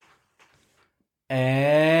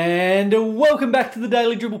And welcome back to the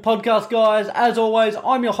Daily Dribble Podcast, guys. As always,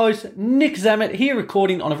 I'm your host, Nick Zammit, here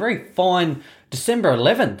recording on a very fine December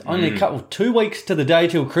 11th. Only 2 weeks to the day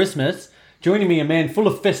till Christmas. Joining me, a man full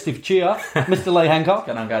of festive cheer, Mr. Lee Hancock.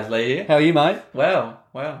 Good on, guys. Lee here. How are you, mate? Well.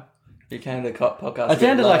 You came to the podcast. It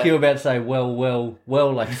sounded like you were about to say, well,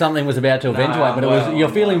 like something was about to eventuate, but it was you're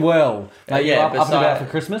feeling well. Like you're up and about for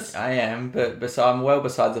Christmas? I am, but I'm well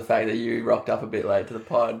besides the fact that you rocked up a bit late to the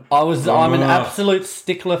pod. I'm an absolute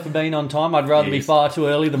stickler for being on time. I'd rather be far too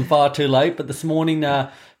early than far too late, but this morning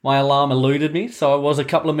my alarm eluded me, so I was a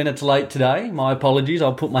couple of minutes late today. My apologies.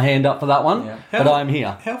 I'll put my hand up for that one, but I'm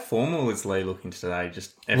here. How formal is Lee looking today?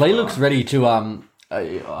 Lee looks ready to...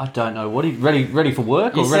 I don't know. What ready for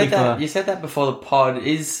work or ready for? You said that before the pod.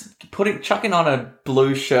 Is chucking on a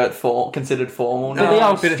blue shirt considered formal? No, the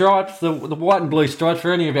old stripes, the white and blue stripes.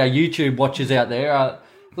 For any of our YouTube watchers out there,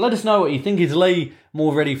 let us know what you think. Is Lee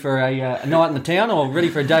more ready for a night in the town or ready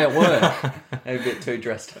for a day at work? A bit too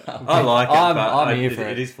dressed up. I like it. I'm here for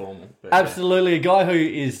it. It is formal. Absolutely, a guy who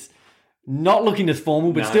is not looking as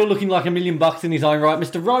formal, but still looking like $1 million in his own right.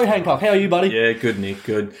 Mr. Ro Hancock, how are you, buddy? Yeah, good, Nick.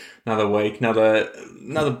 Good. Another week,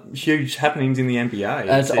 another huge happenings in the NBA.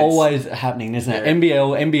 It's always happening, isn't it?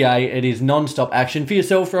 NBA, it is non-stop action. For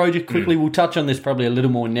yourself, Ro, just quickly, we'll touch on this probably a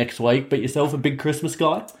little more next week, but yourself a big Christmas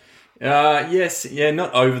guy? Yes,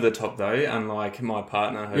 not over the top though, unlike my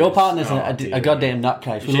partner. Your partner's a goddamn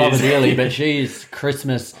nutcase. We love her dearly, but she's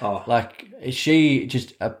Christmas, she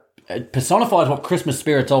just... personifies what Christmas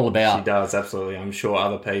spirit's all about. She does, absolutely. I'm sure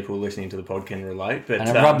other people listening to the pod can relate. But, and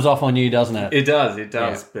it rubs off on you, doesn't it? It does.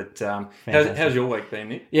 Yeah. But how's your week been,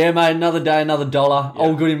 Nick? Yeah, mate, another day, another dollar. Yeah.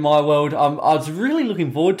 All good in my world. I was really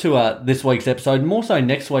looking forward to this week's episode, more so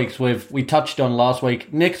next week's. We touched on last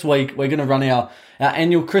week. Next week, we're going to run our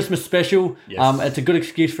annual Christmas special. Yes. It's a good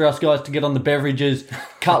excuse for us guys to get on the beverages,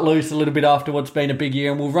 cut loose a little bit after what's been a big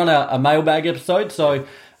year, and we'll run a mailbag episode. So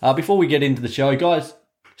before we get into the show, guys,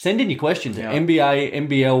 send in your questions. Yeah. NBA,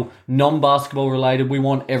 NBL, non-basketball related. We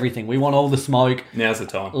want everything. We want all the smoke. Now's the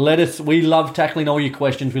time. We love tackling all your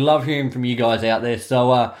questions. We love hearing from you guys out there.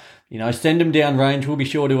 So, send them down range. We'll be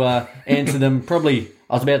sure to answer them. Probably,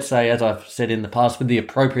 I was about to say, as I've said in the past, with the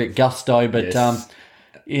appropriate gusto. But, yes.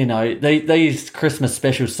 These Christmas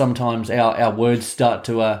specials, sometimes our words start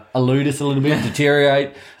to elude us a little bit,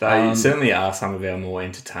 deteriorate. They certainly are some of our more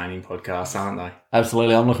entertaining podcasts, aren't they?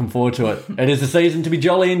 Absolutely. I'm looking forward to it. It is the season to be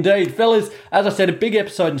jolly indeed. Fellas, as I said, a big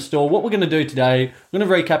episode in store. What we're going to do today, we're going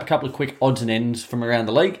to recap a couple of quick odds and ends from around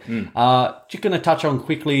the league. Just going to touch on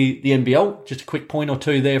quickly the NBL, just a quick point or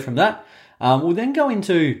two there from that. We'll then go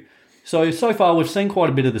into... So far, we've seen quite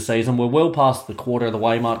a bit of the season. We're well past the quarter of the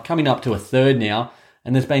way mark, coming up to a third now.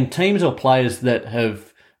 And there's been teams or players that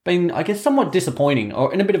have been, I guess, somewhat disappointing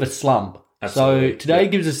or in a bit of a slump. Absolutely. So today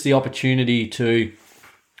gives us the opportunity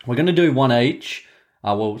we're going to do one each.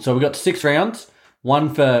 So we've got 6 rounds.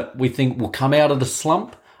 One for we think will come out of the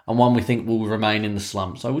slump and one we think will remain in the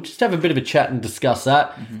slump. So we'll just have a bit of a chat and discuss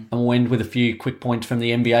that. And we'll end with a few quick points from the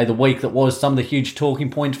NBA the week that was, some of the huge talking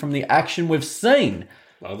points from the action we've seen.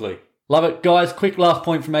 Lovely. Love it. Guys, quick last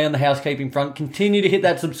point from me on the housekeeping front. Continue to hit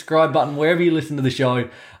that subscribe button wherever you listen to the show.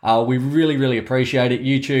 We really, really appreciate it.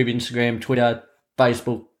 YouTube, Instagram, Twitter,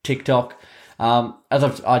 Facebook, TikTok.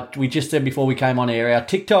 As we just said before we came on air, our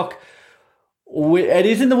TikTok, it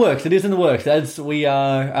is in the works. As we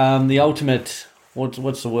are the ultimate,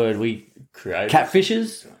 what's the word?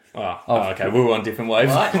 Catfishers? Okay. We were on different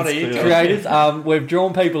waves. What are you creators? We've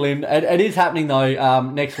drawn people in. It is happening though.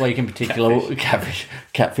 Next week in particular,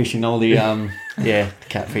 catfishing all the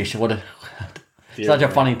catfish. Such a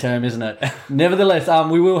funny term, isn't it? Nevertheless,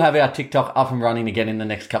 we will have our TikTok up and running again in the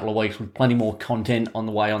next couple of weeks with plenty more content on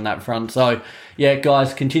the way on that front. So yeah,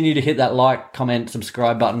 guys, continue to hit that like, comment,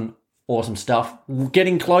 subscribe button. Awesome stuff. We're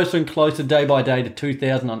getting closer and closer day by day to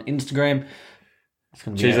 2,000 on Instagram. It's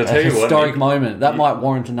going to be a historic moment. That might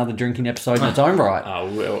warrant another drinking episode in its own right. Oh,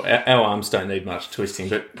 well, our arms don't need much twisting.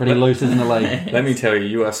 But pretty loose, isn't the league? Let me tell you,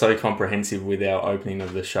 you are so comprehensive with our opening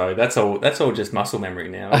of the show. That's all just muscle memory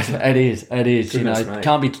now. It is. Goodness me.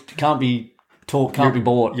 Can't be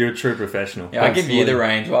bought. You're a true professional. Yeah, I'll give you the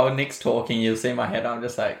range. While Nick's talking, you'll see my head. I'm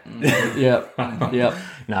just like... Yep.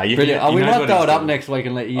 No, you brilliant. We might throw it up next week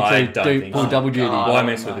and let you two pull double duty. Why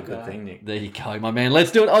mess with a good thing, Nick? There you go, my man.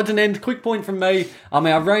 Let's do it. Odds and ends. Quick point from me.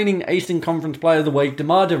 Our reigning Eastern Conference Player of the Week,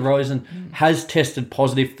 DeMar DeRozan, has tested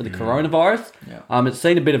positive for the coronavirus. Yeah. It's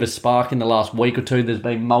seen a bit of a spark in the last week or two. There's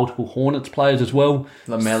been multiple Hornets players as well.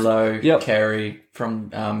 LaMelo, Kerry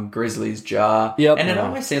from Grizzlies, Jar. Yep. And it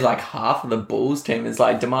always seems like half of the Bulls team is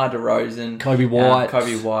like DeMar DeRozan, Kobe White.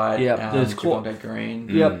 There's Javonte Green.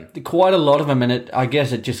 Yep. Quite a lot of them, and I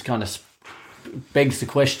guess it just kind of begs the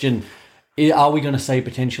question, are we going to see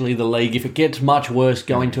potentially the league, if it gets much worse,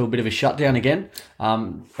 go into a bit of a shutdown again? I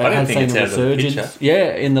don't think it's out of the picture.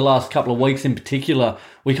 Yeah, in the last couple of weeks in particular,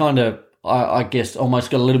 we kind of, I guess,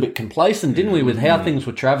 almost got a little bit complacent, didn't we, with how things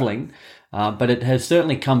were travelling? But it has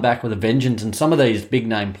certainly come back with a vengeance, and some of these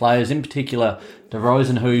big-name players, in particular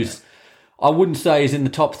DeRozan, who's, I wouldn't say he's in the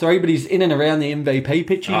top 3, but he's in and around the MVP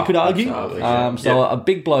picture, you could argue. So a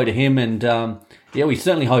big blow to him, and we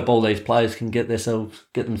certainly hope all these players can get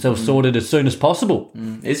themselves sorted as soon as possible.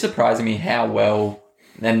 It's surprising me how well,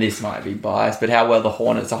 and this might be biased, but how well the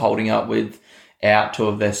Hornets are holding up without 2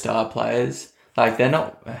 of their star players. Like, they're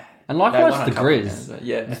not... And likewise the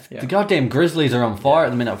Grizz. The goddamn Grizzlies are on fire at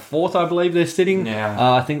the minute. 4th, I believe they're sitting.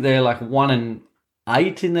 I think they're like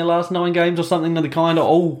 1-8 in their last 9 games or something of the kind,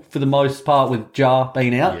 all for the most part with Jar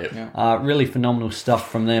being out. Really phenomenal stuff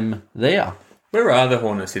from them there. Where are the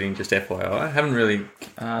Hornets sitting, just FYI? I haven't really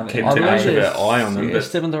kept too much of an eye on them. But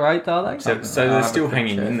 7th or 8th, are they? So they're still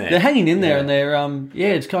hanging in there. They're hanging in there, and they're,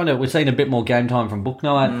 it's kind of, we're seeing a bit more game time from Book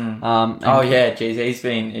Night. He's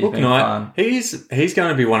been Book been Night, fun. he's going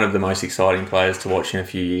to be one of the most exciting players to watch in a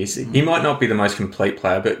few years. He might not be the most complete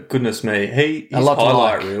player, but goodness me, his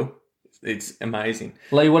highlight reel, it's amazing.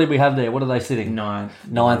 Lee, what did we have there? What are they sitting?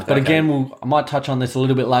 9th. But again, I might touch on this a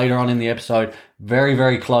little bit later on in the episode. Very,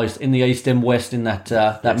 very close in the East and West in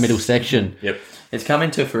that middle section. Yep. It's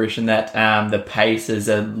coming to fruition that the Pacers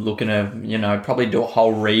are looking to, probably do a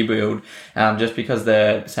whole rebuild just because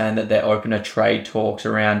they're saying that they're open to trade talks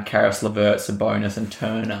around Karis LeVert, Sabonis and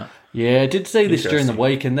Turner. Yeah, I did see this during the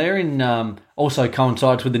week, and they're in also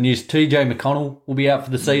coincides with the news. TJ McConnell will be out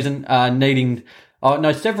for the season, needing...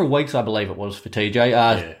 several weeks, I believe it was, for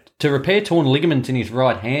TJ, to repair torn ligaments in his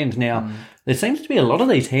right hand. Now, there seems to be a lot of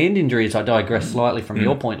these hand injuries. I digress slightly from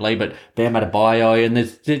your point, Lee, but Bam Adebayo, and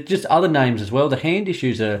there's just other names as well. The hand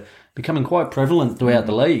issues are becoming quite prevalent throughout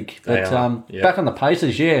the league. But back on the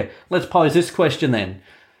Pacers, let's pose this question then.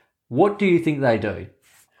 What do you think they do?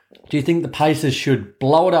 Do you think the Pacers should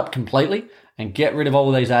blow it up completely and get rid of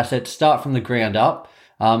all these assets, start from the ground up?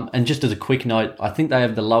 And just as a quick note, I think they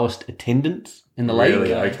have the lowest attendance in the league.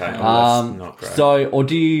 Really? Okay. That's not great. So, or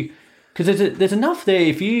do you... Because there's enough there.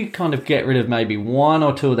 If you kind of get rid of maybe 1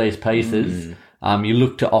 or 2 of these pieces, you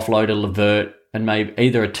look to offload a LeVert and maybe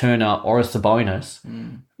either a Turner or a Sabonis,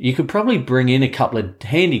 you could probably bring in a couple of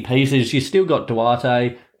handy pieces. You still got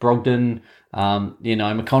Duarte, Brogdon,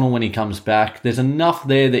 McConnell when he comes back. There's enough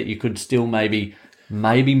there that you could still maybe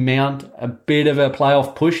mount a bit of a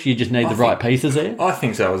playoff push. You just need the right pieces there. I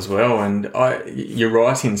think so as well. And you're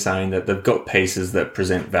right in saying that they've got pieces that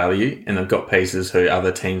present value, and they've got pieces who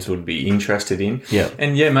other teams would be interested in. Yeah.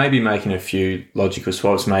 And maybe making a few logical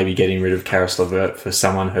swaps, maybe getting rid of Karis LeVert for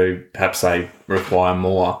someone who perhaps they require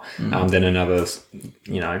more than another,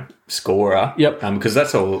 scorer. Yep. Because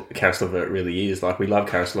that's all Karis LeVert really is. Like, we love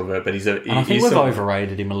Karis LeVert, but I think we've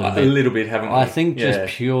overrated him a little bit. A little bit, haven't we? I think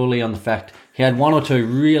just purely on the fact he had 1 or 2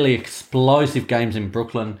 really explosive games in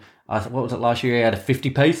Brooklyn. What was it last year? He had a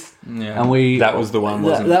 50-piece. Yeah. And that was the one,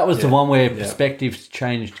 wasn't it? That was the one where perspectives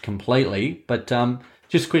changed completely. But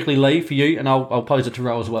just quickly, Lee, for you, and I'll pose it to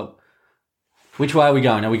Ro as well. Which way are we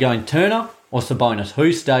going? Are we going Turner or Sabonis?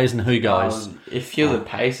 Who stays and who goes? If you're the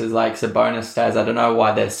Pacers, like Sabonis stays, I don't know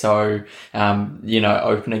why they're so,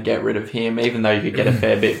 open to get rid of him, even though you could get a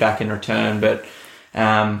fair bit back in return. But,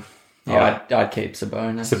 I'd keep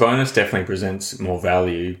Sabonis. Sabonis definitely presents more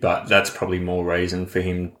value, but that's probably more reason for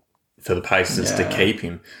the Pacers to keep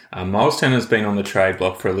him. Miles Turner's been on the trade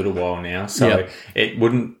block for a little while now, so it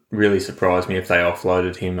wouldn't really surprise me if they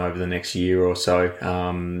offloaded him over the next year or so.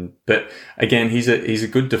 But again, he's a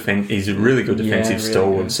good he's a really good defensive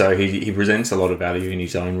stalwart, so he presents a lot of value in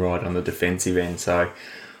his own right on the defensive end. So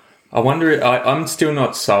I wonder. I'm still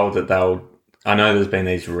not sold that they'll. I know there's been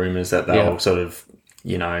these rumours that they'll sort of,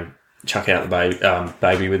 chuck out the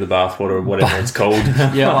baby with the bathwater or whatever it's called.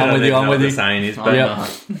 I'm with you. I'm with you. The saying is,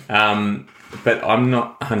 but I'm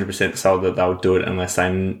not 100% sold that they'll do it unless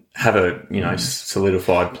they have a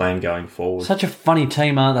solidified plan going forward. Such a funny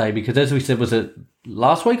team, aren't they? Because as we said, was it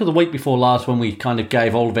last week or the week before last when we kind of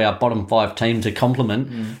gave all of our bottom 5 teams a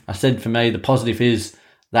compliment? I said for me the positive is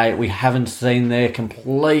we haven't seen their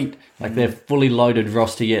complete, their fully loaded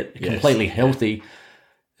roster yet, completely healthy.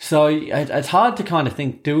 So it's hard to kind of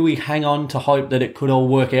think, do we hang on to hope that it could all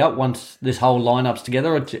work out once this whole lineup's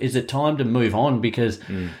together, or is it time to move on because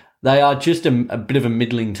they are just a bit of a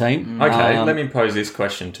middling team? Okay, let me pose this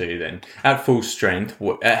question to you then. At full strength,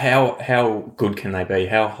 how good can they be?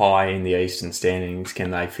 How high in the Eastern standings can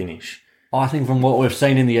they finish? I think from what we've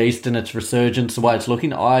seen in the East and its resurgence, the way it's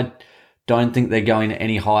looking, I'd don't think they're going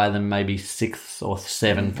any higher than maybe 6 or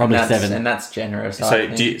 7, probably 7. And that's generous.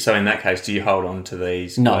 So in that case, do you hold on to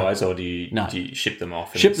these guys, or do you ship them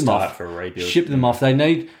off and start for a rebuild? Ship them off. They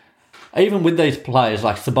need, even with these players,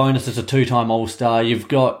 like Sabonis is a 2-time All-Star, you've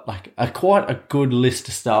got like quite a good list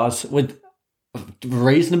of stars with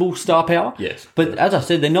reasonable star power. Yes. But as I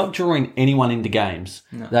said, they're not drawing anyone into games.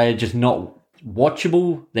 No. They're just not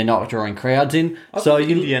watchable. They're not drawing crowds in.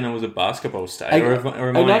 Indiana was a basketball state, or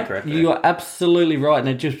am I incorrect? You are absolutely right, and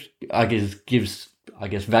it just gives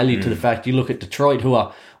value to the fact you look at Detroit, who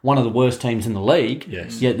are one of the worst teams in the league.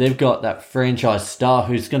 Yes. Yet they've got that franchise star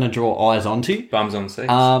who's going to draw eyes onto. Bums on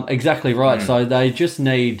seats. Exactly right. So they just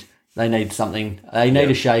need something. They need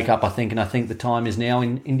a shake up, I think, and I think the time is now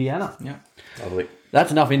in Indiana. Yeah. Lovely.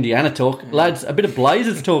 That's enough Indiana talk. Lads, a bit of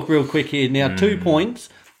Blazers talk real quick here. Now, 2 points.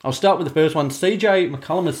 I'll start with the first one. CJ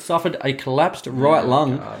McCollum has suffered a collapsed right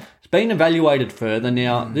lung. God. It's been evaluated further.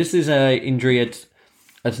 Now, this is an injury. It's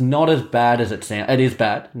not as bad as it sounds. It is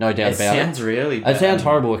bad, no doubt about it. It sounds really bad. It sounds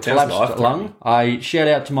horrible. A collapsed lung. I shout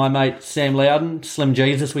out to my mate Sam Loudon, Slim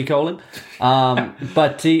Jesus we call him.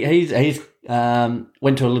 But he's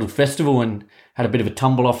went to a little festival and had a bit of a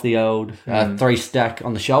tumble off the old 3-stack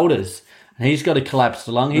on the shoulders. And he's got a collapsed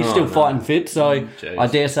lung. He's still fighting fit, so I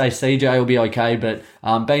dare say CJ will be okay, but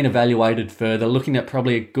being evaluated further, looking at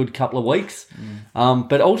probably a good couple of weeks.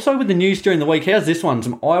 But also with the news during the week, how's this one?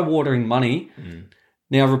 Some eye-watering money.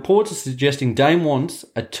 Now, reports are suggesting Dame wants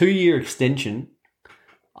a 2-year extension,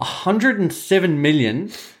 $107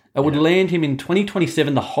 million. It would land him in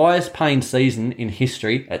 2027, the highest paying season in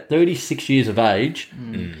history at 36 years of age,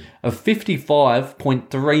 of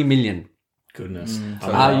 $55.3 million. Goodness.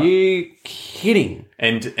 Are you kidding?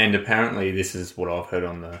 And apparently this is what I've heard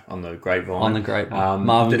on the grapevine. On the grapevine.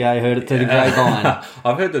 Marvin Gaye heard it through the grapevine.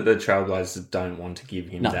 I've heard that the Trailblazers don't want to give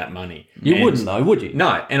him that money. You wouldn't though, would you?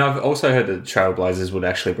 No, and I've also heard that the Trailblazers would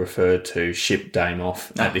actually prefer to ship Dame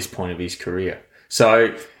off at this point of his career.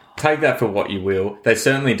 So take that for what you will. They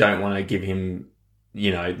certainly don't want to give him,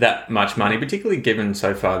 that much money, particularly given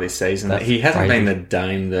so far this season that he hasn't been the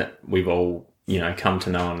Dame that we've all come to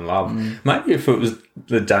know and love. Maybe if it was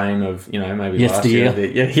the Dame of, maybe yesteryear. Last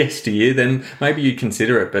year, yesteryear, then maybe you'd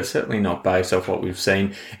consider it, but certainly not based off what we've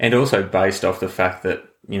seen, and also based off the fact that,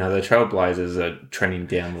 the Trailblazers are trending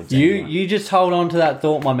downwards. You just hold on to that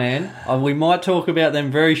thought, my man. We might talk about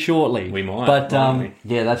them very shortly. We might. But,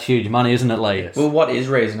 yeah, that's huge money, isn't it, Lee? Yes. Well, what is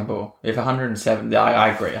reasonable? If 107, I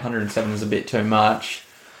agree, 107 is a bit too much.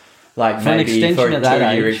 Like, for maybe an for a at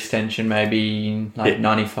that 2-year age, extension, maybe like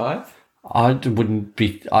 95? I wouldn't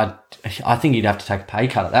be. I think you'd have to take a pay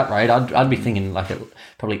cut at that rate. I'd be thinking like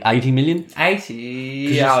probably 80 million. 80.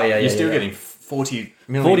 You're still getting $40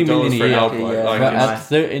 million for an old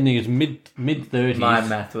bloke. In his mid 30s. My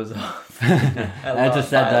math was off. That's a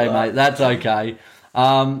sad day, mate. That's okay.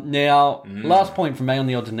 Now, last point from me on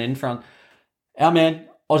the odds and end front. Our man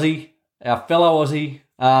Aussie, our fellow Aussie,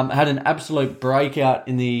 had an absolute breakout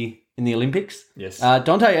in the Olympics. Yes.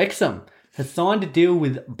 Dante Exum has signed a deal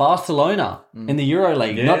with Barcelona in the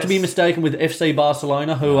EuroLeague. Yes. Not to be mistaken with FC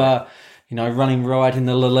Barcelona, who are, running right in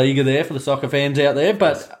the La Liga there for the soccer fans out there,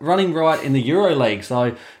 but running right in the EuroLeague.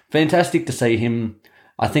 So fantastic to see him.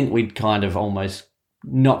 I think we'd kind of almost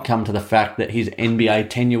not come to the fact that his NBA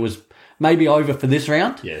tenure was maybe over for this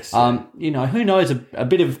round. Yes. Who knows, a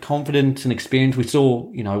bit of confidence and experience. We saw,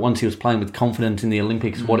 once he was playing with confidence in the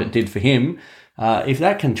Olympics, what it did for him. If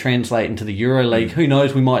that can translate into the EuroLeague, who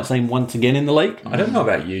knows, we might see him once again in the league. I don't know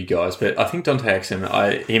about you guys, but I think Dante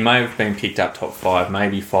Exum, he may have been picked up top 5,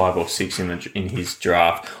 maybe 5 or 6 in his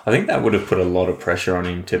draft. I think that would have put a lot of pressure on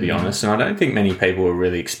him, to be honest, and I don't think many people were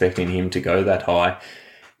really expecting him to go that high.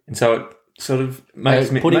 And so it sort of makes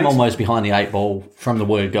him almost behind the 8 ball from the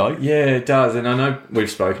word go. Yeah, it does. And I know we've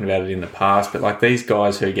spoken about it in the past, but like these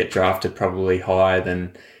guys who get drafted probably higher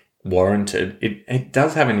than warranted, it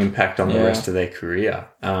does have an impact on the rest of their career.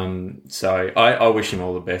 So I wish him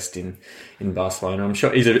all the best in Barcelona. I'm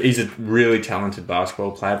sure he's a really talented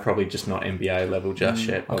basketball player, probably just not NBA level just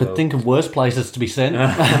yet. I could think of worse places to be sent.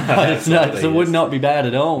 It would not be bad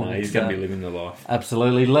at all. No, he's going to be living the life.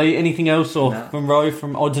 Absolutely. Lee, anything else from Roe,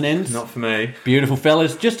 from odds and ends? Not for me. Beautiful,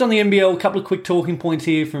 fellas. Just on the NBL, a couple of quick talking points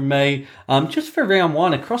here from me. Just for round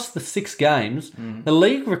 1, across the 6 games, the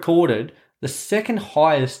league recorded the second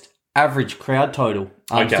highest average crowd total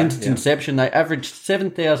since its inception. They averaged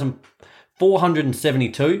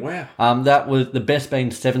 7,472. Wow. That was the best being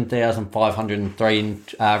 7,503 in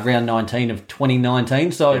round 19 of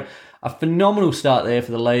 2019. So a phenomenal start there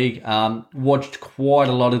for the league. Watched quite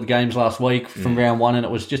a lot of the games last week from round 1, and it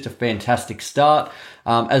was just a fantastic start.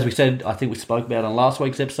 As we said, I think we spoke about on last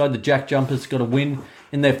week's episode, the Jack Jumpers got a win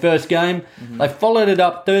in their first game. They followed it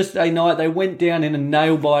up Thursday night. They went down in a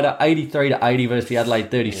nail-biter, 83-80 versus the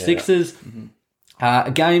Adelaide 36ers.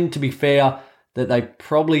 A game, to be fair, that they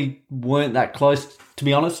probably weren't that close, to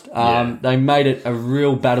be honest. They made it a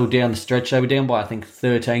real battle down the stretch. They were down by, I think,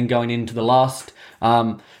 13 going into the last.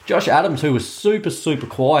 Josh Adams, who was super, super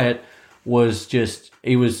quiet,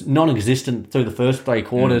 he was non-existent through the first 3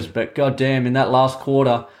 quarters, but goddamn, in that last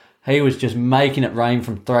quarter, he was just making it rain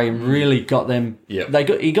from 3 and really got them.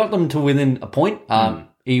 He got them to within a point.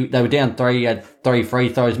 They were down 3. He had 3 free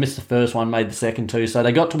throws, missed the first one, made the second 2, so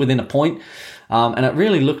they got to within a point. And it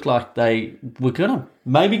really looked like they were going to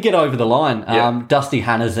maybe get over the line. Dusty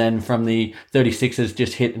Hanazen from the 36ers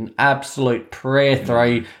just hit an absolute prayer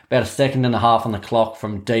 3, about a second and a half on the clock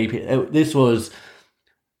from deep. This was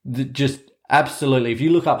just absolutely, if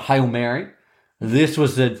you look up Hail Mary, this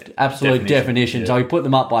was the absolute definition. So he put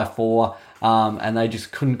them up by 4, and they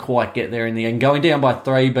just couldn't quite get there in the end, going down by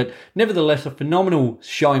 3. But nevertheless, a phenomenal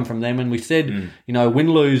showing from them. And we said, win,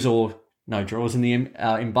 lose, or no draws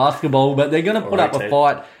in basketball, but they're going to put up a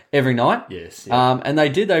fight every night. Yes. And they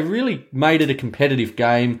did. They really made it a competitive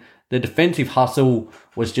game. The defensive hustle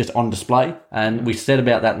was just on display, and we said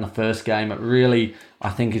about that in the first game. It really, I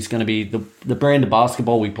think, is going to be the brand of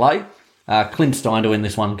basketball we play. Clint Steindl in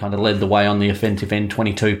this one kind of led the way on the offensive end,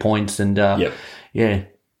 22 points, and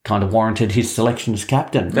kind of warranted his selection as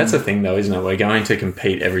captain. That's the thing, though, isn't it? We're going to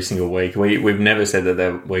compete every single week. We've never said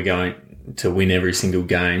that we're going to win every single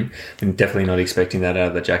game. I'm definitely not expecting that out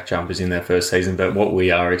of the Jack Jumpers in their first season, but what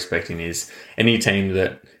we are expecting is any team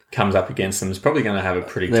that comes up against them is probably going to have a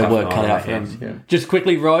pretty tough work cut out for them. Yeah. Just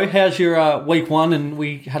quickly, Ro, how's your week 1? And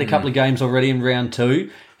we had a couple of games already in round 2.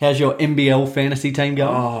 How's your NBL fantasy team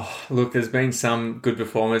going? Oh, look, there's been some good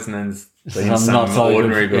performers and then there's been some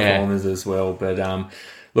ordinary performers as well. But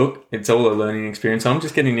look, it's all a learning experience. I'm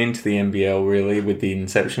just getting into the NBL really with the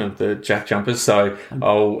inception of the Jack Jumpers, so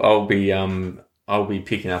I'll be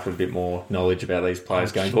picking up a bit more knowledge about these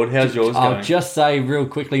players going forward. How's yours going? I'll just say real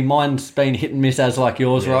quickly, mine's been hit and miss as like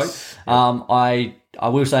yours, yes. Right? I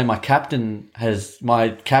will say my captain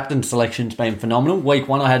selection's been phenomenal. Week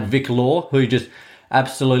 1, I had Vic Law, who just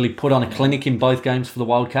absolutely put on a clinic in both games for the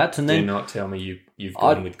Wildcats. And then do not tell me you've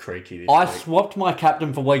gone with Creaky this I week. swapped my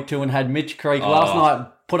captain for week 2 and had Mitch Creek. Last night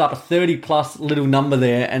put up a 30-plus little number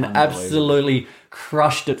there and absolutely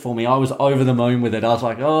crushed it for me. I was over the moon with it. I was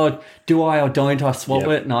like, oh, do I or don't I swap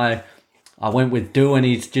it? And I went with do, and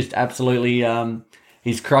he's just absolutely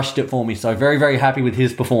he's crushed it for me. So very, very happy with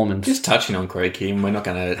his performance. Just touching on Creaky, and we're not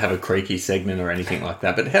going to have a Creaky segment or anything like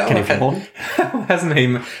that, but how hasn't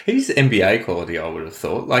he? He's NBA quality, I would have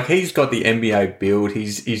thought. Like, he's got the NBA build.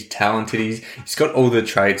 He's talented. He's got all the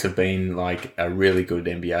traits of being like a really good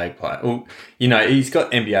NBA player. Well, he's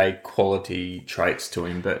got NBA quality traits to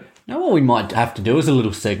him, but... Now, what we might have to do is a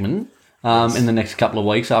little segment in the next couple of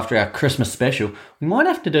weeks after our Christmas special. We might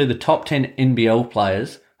have to do the top 10 NBL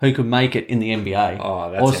players who could make it in the NBA.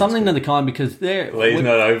 Or something of the kind, because Lee's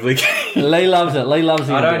not overly keen. Lee loves it. Lee loves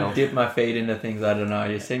the NBL. I don't dip my feet into things I don't know.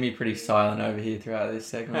 You see me pretty silent over here throughout this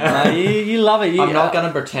segment. You love it. I'm not going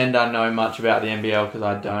to pretend I know much about the NBL because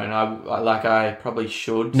I don't. I probably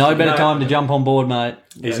should. No better time to jump on board, mate.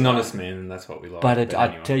 He's an honest man, and that's what we like. But I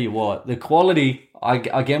tell you what, the quality,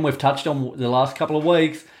 again, we've touched on the last couple of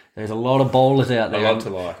weeks. There's a lot of bowlers out there. A lot to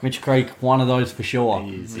like. Mitch Creek, one of those for sure.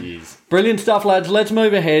 He is. Brilliant stuff, lads. Let's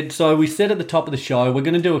move ahead. So we said at the top of the show, we're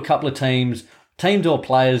going to do a couple of teams or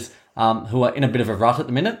players who are in a bit of a rut at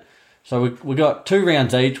the minute. So we got 2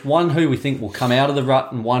 rounds each, one who we think will come out of the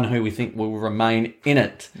rut and one who we think will remain in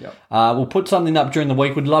it. Yep. We'll put something up during the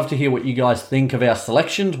week. We'd love to hear what you guys think of our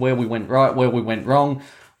selections, where we went right, where we went wrong.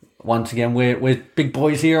 Once again, we're big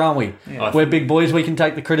boys here, aren't we? Yeah. We're big boys. We can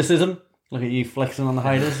take the criticism. Look at you flexing on the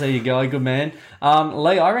haters. There you go. Good man.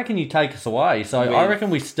 Lee, I reckon you take us away. So I reckon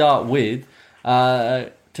we start with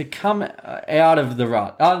to come out of the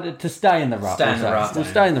rut. To stay in the rut. We'll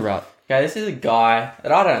stay in the rut. Okay, this is a guy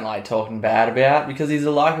that I don't like talking bad about because he's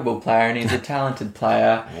a likeable player and he's a talented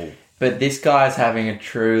player. But this guy's having a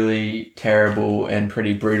truly terrible and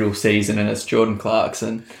pretty brutal season, and it's Jordan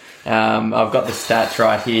Clarkson. I've got the stats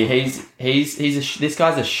right here. This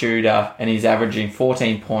guy's a shooter, and he's averaging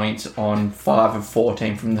 14 points on 5 of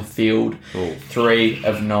 14 from the field, 3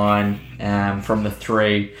 of 9 from the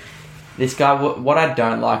 3. This guy, what I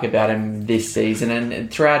don't like about him this season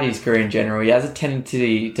and throughout his career in general, he has a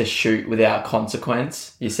tendency to shoot without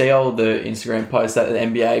consequence. You see all the Instagram posts that the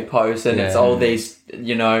NBA posts, and it's all these,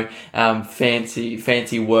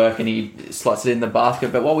 fancy work, and he slots it in the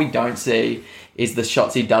basket. But what we don't see is the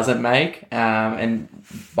shots he doesn't make, and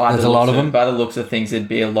by the looks of things, it'd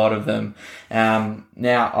be a lot of them.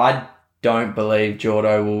 Now, don't believe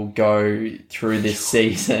Jordo will go through this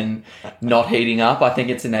season not heating up. I think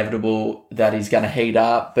it's inevitable that he's going to heat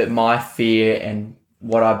up, but my fear and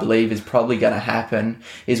what I believe is probably going to happen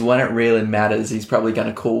is when it really matters, he's probably going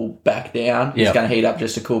to cool back down. He's going to heat up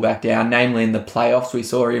just to cool back down, namely in the playoffs. We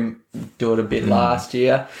saw him do it a bit last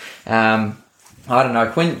year. I don't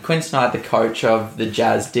know. Quinn Snyder, the coach of the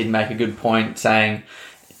Jazz, did make a good point saying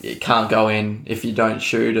it can't go in if you don't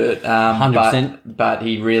shoot it. 100%. But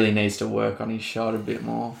he really needs to work on his shot a bit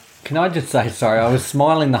more. Can I just say, sorry, I was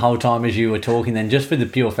smiling the whole time as you were talking then, just for the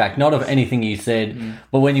pure fact, not of anything you said,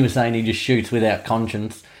 but when you were saying he just shoots without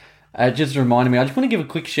conscience, it just reminded me, I just want to give a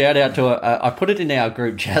quick shout out to, I put it in our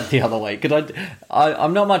group chat the other week, because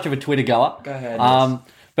I'm not much of a Twitter goer. Go ahead.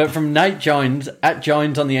 But from Nate Jones, at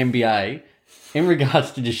Jones on the NBA, in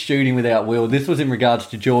regards to just shooting without will, this was in regards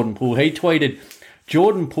to Jordan Poole. He tweeted,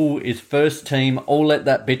 Jordan Poole is first team, all let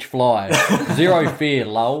that bitch fly. Zero fear,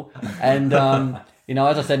 lol. And, you know,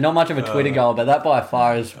 as I said, not much of a Twitter goal, but that by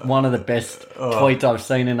far is one of the best tweets I've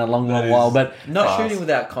seen in a long while. But not shooting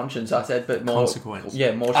without conscience, I said, but more consequence.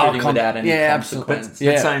 Yeah, more shooting without any consequence.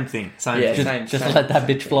 But same thing. Same thing. Just let that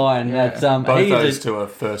bitch fly, and that's both those two are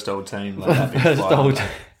first old team. Let that bitch fly.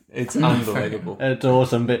 It's unbelievable. It's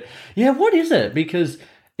awesome, but yeah, what is it? Because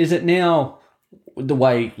is it now the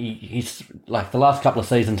way he's like the last couple of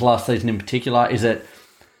seasons, last season in particular? Is it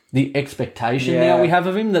the expectation now we have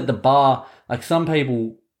of him that the bar? Like some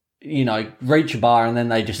people, you know, reach a bar and then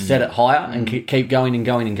they just set it higher and keep going and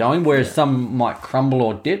going and going, whereas some might crumble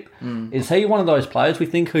or dip. Is he one of those players we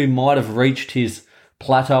think who might have reached his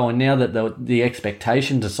plateau, and now that the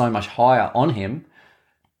expectations are so much higher on him,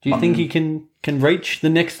 do you think he can reach the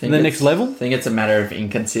next level? I think it's a matter of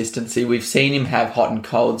inconsistency. We've seen him have hot and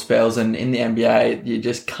cold spells, and in the NBA, you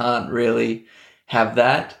just can't really have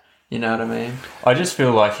that. You know what I mean? I just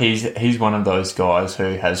feel like he's one of those guys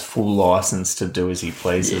who has full license to do as he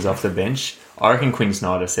pleases off the bench. I reckon Quinn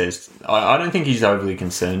Snyder says... I don't think he's overly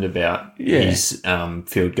concerned about his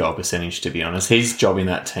field goal percentage, to be honest. His job in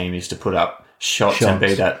that team is to put up shots. And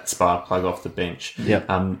be that spark plug off the bench. Yep.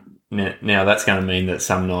 Now, that's going to mean that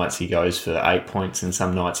some nights he goes for 8 points and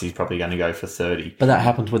some nights he's probably going to go for 30. But that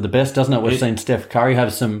happens with the best, doesn't it? We've seen Steph Curry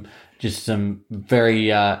have some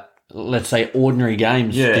very... let's say ordinary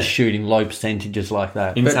games, just shooting low percentages like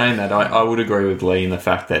that. In saying that, I would agree with Lee in the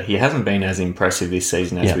fact that he hasn't been as impressive this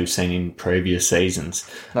season as we've seen in previous seasons.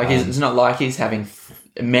 Like it's not like he's having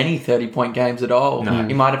many 30-point games at all. No.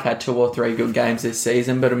 He might have had 2 or 3 good games this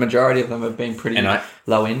season, but a majority of them have been pretty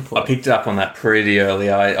low input. I picked up on that pretty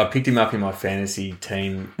early. I picked him up in my fantasy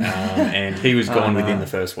team, and he was gone within the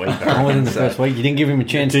first week. Within the first week, you didn't give him a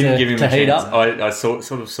chance to heat up. I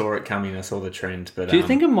sort of saw it coming. I saw the trend. But do you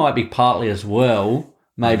think it might be partly as well?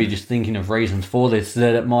 Maybe just thinking of reasons for this,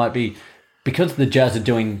 that it might be because the Jazz are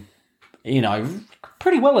doing, you know,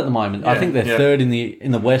 pretty well at the moment. I think they're third in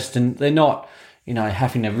the West, and they're not, you know,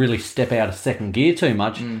 having to really step out of second gear too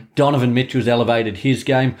much. Donovan Mitchell's elevated his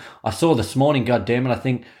game. I saw this morning, goddamn it, I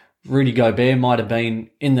think Rudy Gobert might have been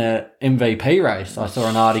in the MVP race. I saw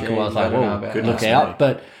an article, I was like, well, look out.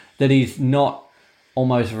 But that he's not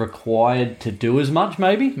almost required to do as much,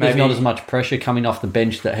 maybe. There's not as much pressure coming off the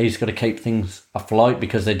bench that he's got to keep things afloat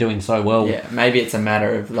because they're doing so well. Yeah, maybe it's a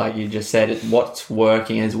matter of, like you just said, what's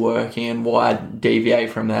working is working, and why deviate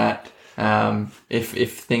from that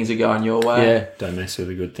if things are going your way. Yeah. Don't mess with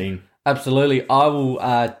a good thing. Absolutely. I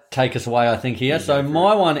will take us away, I think, here. So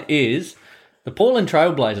my one is the Portland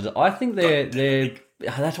Trail Blazers. I think they're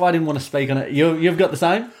that's why I didn't want to speak on it. You've got the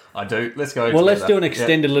same? I do. Let's go. Well, let's do an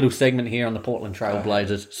extended little segment here on the Portland Trail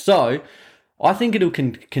Blazers. So I think it'll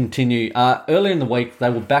continue. Earlier in the week, they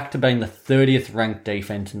were back to being the 30th ranked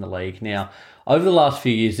defense in the league. Now, over the last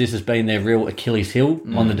few years, this has been their real Achilles heel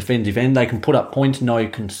on the defensive end. They can put up points, no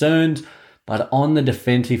concerns, but on the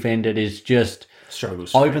defensive end, it is just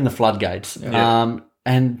struggles. Open the floodgates. Yeah.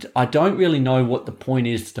 And I don't really know what the point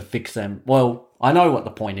is to fix them. Well, I know what the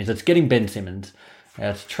point is. It's getting Ben Simmons.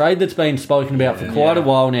 It's a trade that's been spoken about for quite a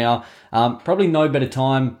while now. Probably no better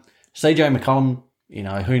time. CJ McCollum, you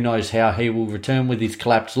know, who knows how he will return with his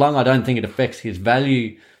collapsed lung. I don't think it affects his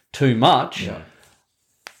value too much. Yeah.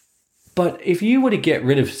 But if you were to get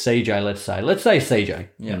rid of CJ, let's say CJ.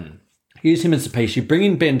 Yeah. Use him as a piece. You bring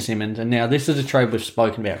in Ben Simmons, and now this is a trade we've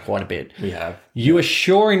spoken about quite a bit. We have. You are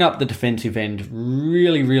shoring up the defensive end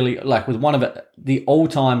really, really, like with one of the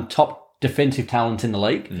all-time top defensive talents in the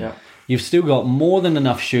league. Yeah. You've still got more than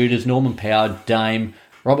enough shooters, Norman Powell, Dame,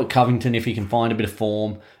 Robert Covington if he can find a bit of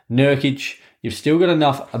form, Nurkic. You've still got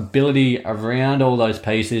enough ability around all those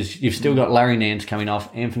pieces. You've still got Larry Nance coming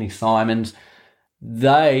off, Anthony Simons.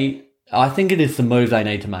 I think it is the move they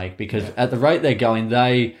need to make because at the rate they're going,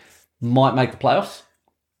 they might make the playoffs.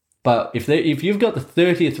 But if you've got the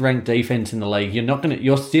 30th ranked defense in the league, you're not going to.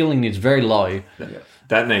 Your ceiling is very low.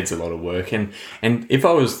 That needs a lot of work. And if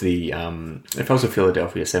I was the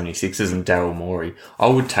Philadelphia 76ers and Daryl Morey, I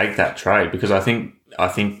would take that trade because I think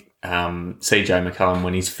CJ McCollum,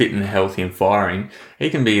 when he's fit and healthy and firing,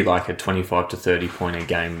 he can be like a 25 to 30 point a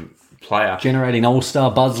game player. Generating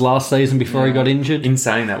all-star buzz last season before he got injured. In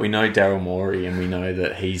saying that, we know Daryl Morey and we know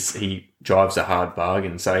that he drives a hard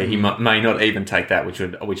bargain, so he may not even take that, which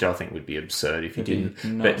I think would be absurd if he didn't.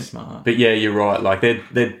 Not smart. But yeah, you're right. Like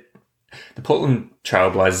the Portland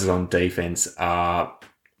Trailblazers on defense are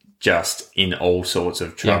just in all sorts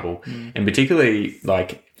of trouble, and particularly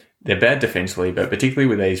like they're bad defensively, but particularly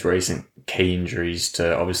with these recent key injuries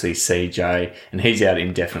to obviously CJ, and he's out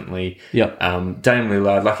indefinitely. Yep. Dame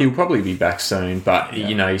Lillard, like he'll probably be back soon, but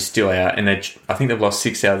he's still out, and I think they've lost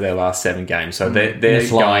 6 out of their last 7 games, so they're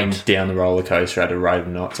going down the roller coaster at a rate of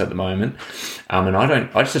knots at the moment. And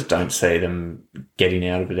I just don't see them getting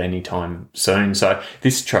out of it anytime soon. So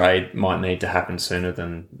this trade might need to happen sooner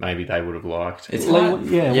than maybe they would have liked. It's hard,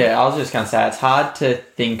 I was just going to say it's hard to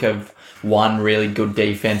think of one really good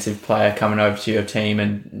defensive player coming over to your team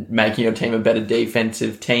and making your team a better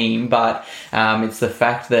defensive team, but it's the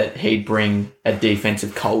fact that he'd bring a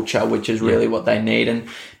defensive culture, which is really what they need. And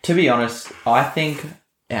to be honest, I think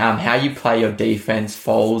how you play your defense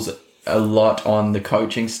falls a lot on the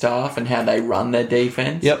coaching staff and how they run their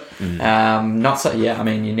defense. Yep. I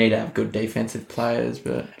mean, you need to have good defensive players,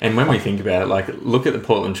 but and when we think about it, like look at the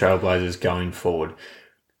Portland Trailblazers going forward.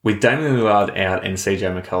 With Damian Lillard out and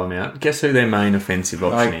CJ McCollum out, guess who their main offensive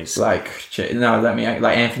option is? Like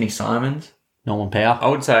Anthony Simons. Norman Powell. I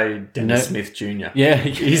would say Dennis Smith Jr. Yeah.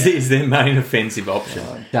 is their main offensive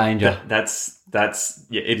option. Danger.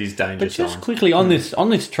 It is dangerous. But just quickly on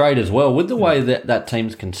this trade as well, with the way that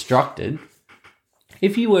team's constructed,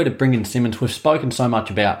 if you were to bring in Simmons, we've spoken so much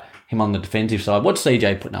about him on the defensive side. What's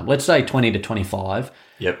CJ putting up? Let's say 20 to 25.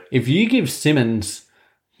 Yep. If you give Simmons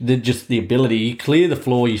the ability, you clear the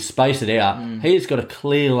floor, you space it out, he's got a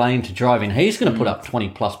clear lane to drive in. He's going to put up 20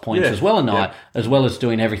 plus points as well a night, as well as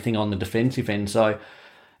doing everything on the defensive end. So,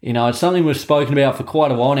 it's something we've spoken about for quite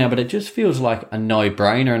a while now, but it just feels like a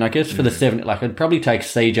no-brainer. And I guess for the 70, it'd probably take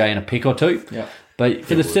CJ and a pick or two. Yeah. But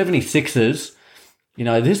for the 76ers,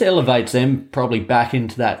 this elevates them probably back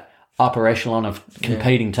into that upper echelon of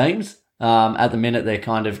competing teams. At the minute, they're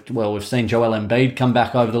kind of, we've seen Joel Embiid come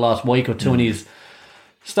back over the last week or two and he's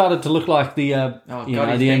started to look like the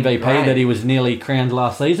MVP that he was nearly crowned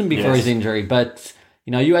last season before his injury. But,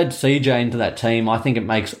 you add CJ into that team, I think it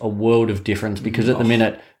makes a world of difference because at the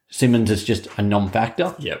minute, Simmons is just a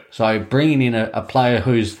non-factor. Yep. So bringing in a player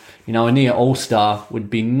who's, a near all-star would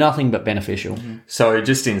be nothing but beneficial. So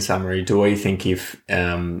just in summary, do we think if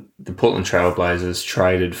the Portland Trailblazers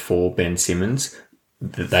traded for Ben Simmons,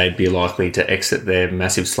 that they'd be likely to exit their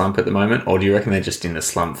massive slump at the moment? Or do you reckon they're just in a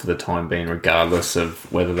slump for the time being, regardless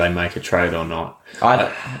of whether they make a trade or not? I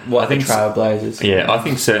think Trailblazers. Yeah, I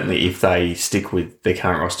think certainly if they stick with their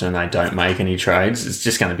current roster and they don't make any trades, it's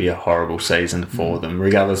just going to be a horrible season for them,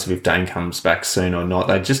 regardless of if Dane comes back soon or not.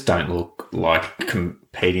 They just don't look like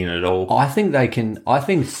competing at all. I think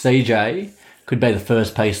CJ could be the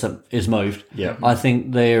first piece that is moved. Yeah. I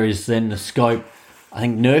think there is then the scope. I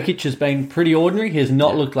think Nurkic has been pretty ordinary. He has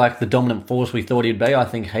not looked like the dominant force we thought he'd be. I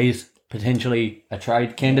think he's potentially a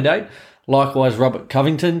trade candidate. Likewise, Robert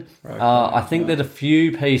Covington. I think that a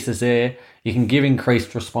few pieces there, you can give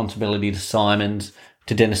increased responsibility to Simons,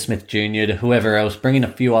 to Dennis Smith Jr., to whoever else, bring in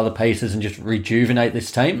a few other pieces and just rejuvenate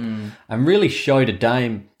this team and really show to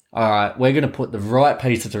Dame, all right, we're going to put the right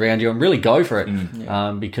pieces around you and really go for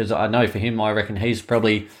it. Because I know for him, I reckon he's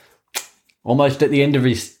probably almost at the end of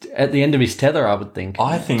his tether, I would think.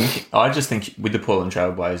 I just think with the Portland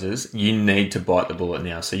Trailblazers, you need to bite the bullet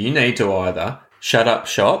now. So you need to either shut up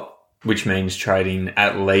shop, which means trading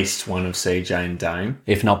at least one of CJ and Dame.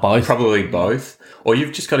 If not both. Probably both. Or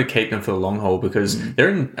you've just got to keep them for the long haul because they're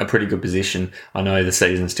in a pretty good position. I know the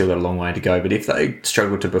season's still got a long way to go, but if they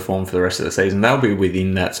struggle to perform for the rest of the season, they'll be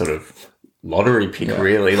within that sort of lottery pick,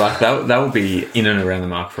 really. Like they'll be in and around the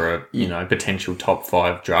mark for a potential top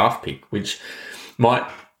 5 draft pick, which might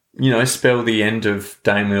spell the end of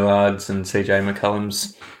Dame Lillard's and CJ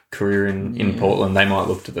McCollum's career in Portland. They might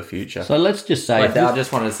look to the future. So let's just say, I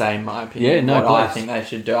just want to say my opinion. I think they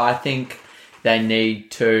should do. I think they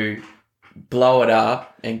need to blow it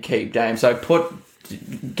up and keep Dame. So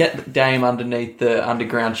get Dame underneath the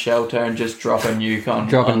underground shelter and just drop a nuke on.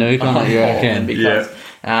 Portland because.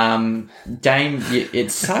 Dame,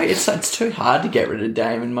 it's too hard to get rid of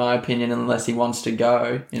Dame in my opinion unless he wants to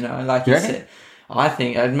go. Like you said, I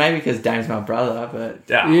think maybe because Dame's my brother,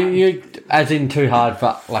 but You as in too hard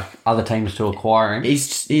for like other teams to acquire him.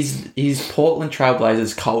 he's Portland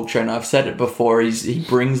Trailblazers culture, and I've said it before. He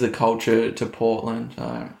brings the culture to Portland.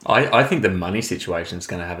 So. I think the money situation is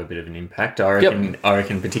going to have a bit of an impact. I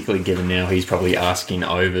reckon, particularly given now he's probably asking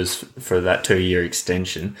overs for that 2-year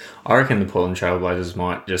extension. I reckon the Portland Trailblazers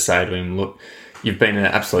might just say to him, "Look, you've been an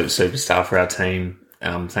absolute superstar for our team.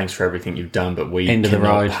 Thanks for everything you've done, but we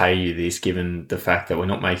cannot pay you this given the fact that we're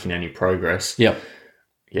not making any progress." Yep.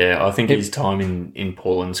 Yeah, I think his time in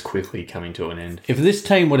Portland's quickly coming to an end. If this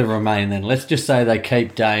team would have remained then, let's just say they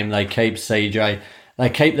keep Dame, they keep CJ, they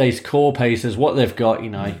keep these core pieces, what they've got,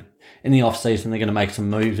 in the off-season, they're going to make some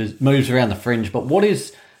moves around the fringe. But what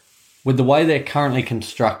is, with the way they're currently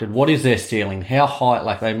constructed, what is their ceiling? How high,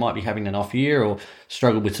 like they might be having an off year or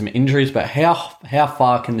struggled with some injuries, but how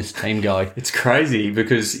far can this team go? It's crazy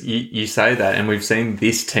because you say that, and we've seen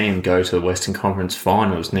this team go to the Western Conference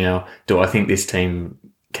Finals. Now, do I think this team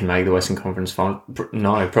can make the Western Conference Final?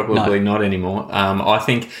 No, probably not anymore. I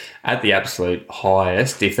think at the absolute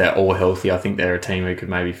highest, if they're all healthy, I think they're a team who could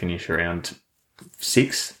maybe finish around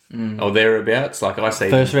 6 or thereabouts. Like I see,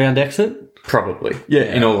 first round exit? Probably. Yeah,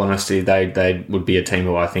 in all honesty, they would be a team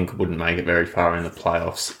who I think wouldn't make it very far in the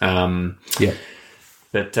playoffs.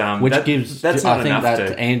 But I think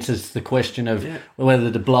that answers the question of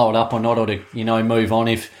whether to blow it up or not, or to move on.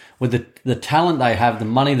 If with the talent they have, the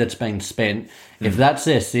money that's been spent, if that's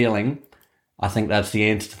their ceiling, I think that's the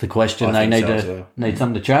answer to the question. They need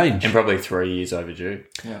something to change, and probably 3 years overdue.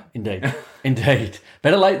 Yeah, indeed.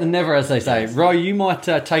 Better late than never, as they say. Ro, you might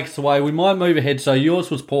take us away. We might move ahead. So yours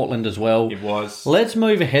was Portland as well. It was. Let's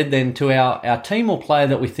move ahead then to our team or player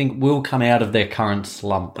that we think will come out of their current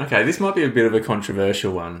slump. Okay, this might be a bit of a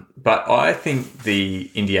controversial one, but I think the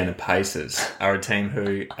Indiana Pacers are a team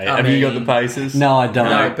who... Have you got the Pacers? No, I don't.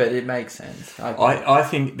 No, but it makes sense. I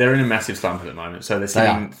think they're in a massive slump at the moment. So they're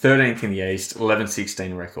sitting 13th in the East,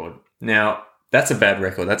 11-16 record. Now, that's a bad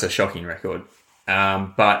record. That's a shocking record.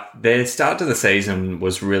 But their start to the season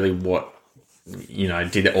was really what,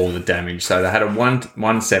 did all the damage. So they had a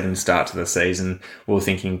 1-7 start to the season. We were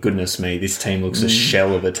thinking, goodness me, this team looks a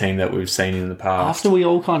shell of a team that we've seen in the past. After we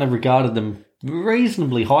all kind of regarded them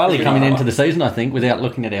reasonably highly coming into the season, I think, without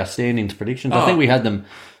looking at our standings predictions. I think we had them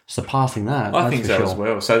surpassing that. I think so as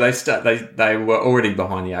well. So they were already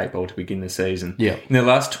behind the 8 ball to begin the season. Yeah. In their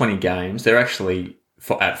last 20 games, they're actually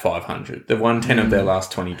at 500. They've won 10 of their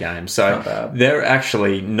last 20 games. So they're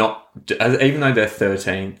actually not, even though they're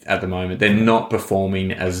 13th at the moment, they're not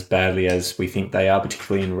performing as badly as we think they are,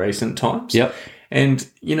 particularly in recent times. Yep. And,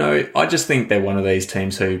 I just think they're one of these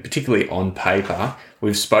teams who, particularly on paper,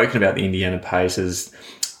 we've spoken about the Indiana Pacers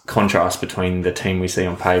contrast between the team we see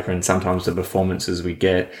on paper and sometimes the performances we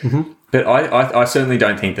get. Mm-hmm. But I certainly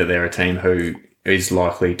don't think that they're a team who is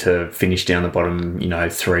likely to finish down the bottom,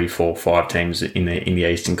 3, 4, 5 teams in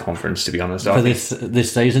the Eastern Conference, to be honest. For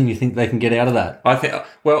this season, you think they can get out of that?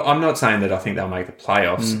 Well, I'm not saying that I think they'll make the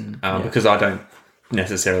playoffs because I don't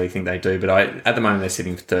necessarily think they do, but at the moment they're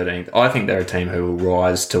sitting for 13th. I think they're a team who will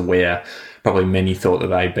rise to where probably many thought that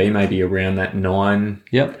they'd be, maybe around that 9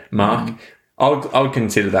 mark. Mm. I would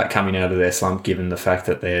consider that coming out of their slump, given the fact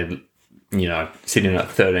that they're, sitting at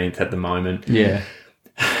 13th at the moment. Yeah.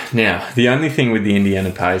 Now, the only thing with the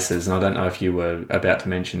Indiana Pacers, and I don't know if you were about to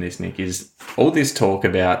mention this, Nick, is all this talk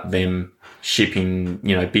about them shipping,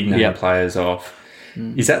 big name players off.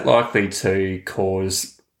 Mm. Is that likely to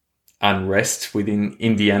cause unrest within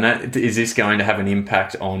Indiana? Is this going to have an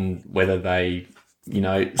impact on whether they,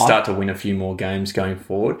 start to win a few more games going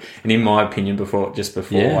forward? And in my opinion, before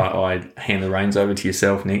I hand the reins over to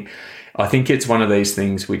yourself, Nick, I think it's one of these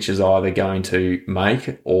things which is either going to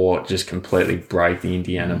make or just completely break the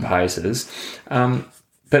Indiana Pacers.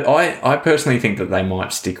 But I personally think that they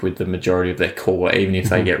might stick with the majority of their core, even if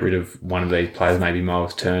they get rid of one of these players, maybe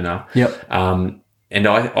Miles Turner. Yep. And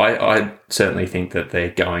I certainly think that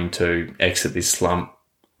they're going to exit this slump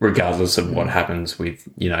regardless of what happens with,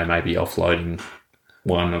 maybe offloading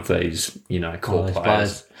one of these, core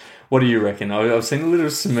players. What do you reckon? I've seen a little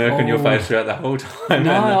smirk on your face throughout the whole time.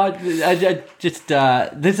 No, I just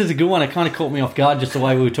this is a good one. It kind of caught me off guard, just the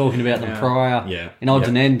way we were talking about them prior in odds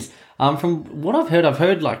and ends. From what I've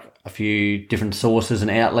heard like a few different sources and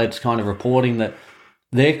outlets kind of reporting that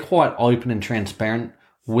they're quite open and transparent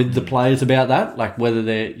with the players about that, like whether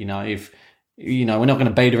they're, if we're not going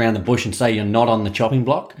to beat around the bush and say you're not on the chopping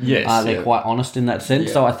block. Yes, they're quite honest in that sense.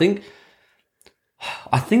 Yeah. So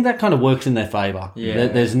I think that kind of works in their favour. Yeah.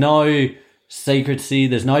 There's no secrecy.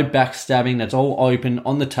 There's no backstabbing. That's all open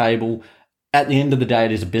on the table. At the end of the day,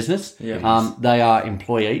 it is a business. Yeah. They are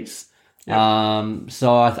employees.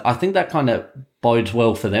 So I think that kind of bodes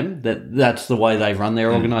well for them. That's the way they run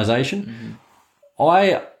their organisation.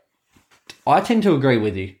 I tend to agree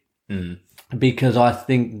with you because I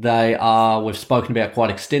think they are. We've spoken about quite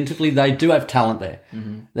extensively. They do have talent there.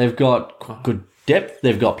 They've got good depth.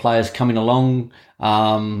 They've got players coming along.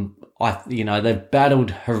 They've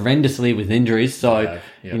battled horrendously with injuries. So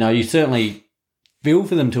you certainly feel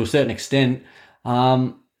for them to a certain extent.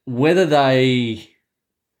 Whether they.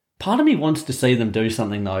 Part of me wants to see them do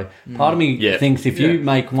something, though. Part of me thinks if you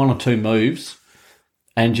make one or two moves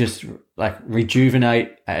and just like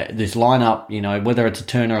rejuvenate this lineup, whether it's a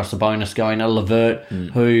Turner or Sabonis going, a Levert,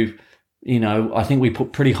 who, I think we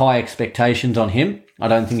put pretty high expectations on him. I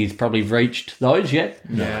don't think he's probably reached those yet.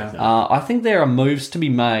 I think there are moves to be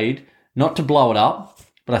made, not to blow it up,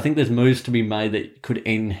 but I think there's moves to be made that could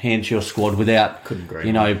enhance your squad without,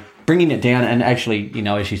 bringing it down and actually,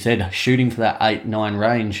 as you said, shooting for that 8-9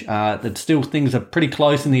 range. That still things are pretty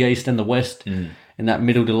close in the East and the West in that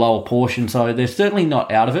middle to lower portion. So they're certainly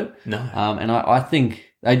not out of it. No. And I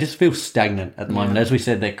think they just feel stagnant at the moment. As we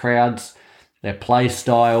said, their crowds, their play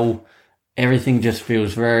style, everything just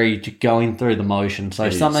feels very going through the motion. So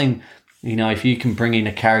if you can bring in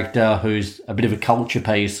a character who's a bit of a culture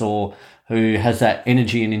piece or who has that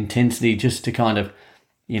energy and intensity just to kind of,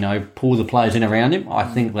 pull the players in around him, I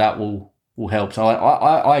think that will help. So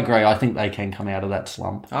I agree. I think they can come out of that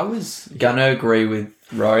slump. I was going to agree with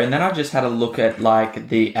Ro, and then I just had a look at like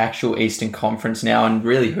the actual Eastern Conference now and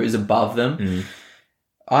really who's above them.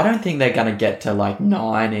 I don't think they're going to get to like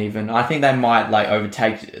 9 even. I think they might like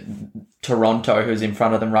overtake Toronto, who's in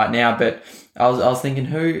front of them right now, but I was thinking,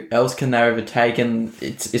 who else can they overtake? And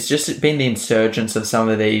it's just been the insurgence of some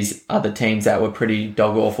of these other teams that were pretty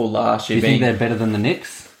dog awful last year. Do you think they're better than the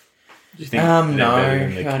Knicks? Do you think they're better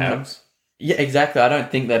than the Cavs? Yeah, exactly. I don't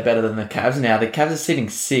think they're better than the Cavs now. The Cavs are sitting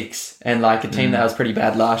 6th, and like a team that was pretty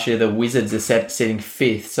bad last year, the Wizards are sitting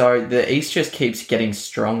 5th. So the East just keeps getting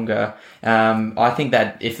stronger. I think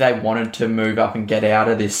that if they wanted to move up and get out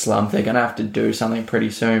of this slump, they're going to have to do something pretty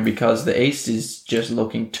soon because the East is just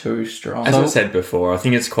looking too strong. As I said before, I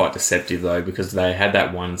think it's quite deceptive though because they had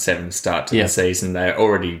that 1-7 start to the season. They're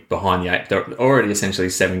already behind the 8. They're already essentially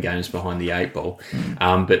 7 games behind the 8 ball.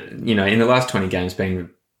 But in the last 20 games, being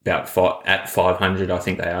about at 500, I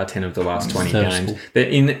think they are 10 of the last 20 games. They're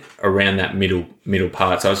in around that middle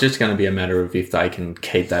part. So it's just going to be a matter of if they can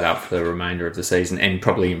keep that up for the remainder of the season and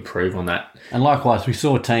probably improve on that. And likewise, we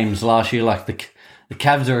saw teams last year like the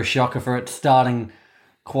Cavs are a shocker for it starting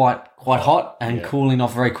quite hot and cooling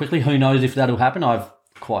off very quickly. Who knows if that'll happen? I've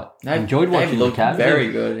quite enjoyed watching the Cavs.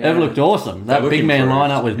 Very good. Yeah. They've looked awesome. That big man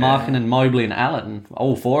lineup with Markkanen, Mobley, and Allen,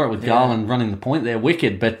 all for it with Garland running the point. They're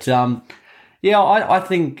wicked, but. I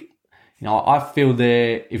think, I feel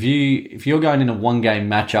if you're going in a 1-game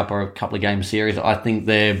matchup or a couple of game series, I think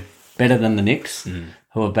they're better than the Knicks,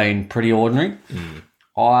 who have been pretty ordinary.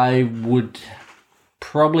 I would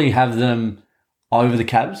probably have them over the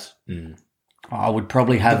Cavs. I would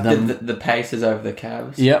probably have them the Pacers over the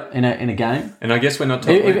Cavs. Yep, in a game. And I guess we're not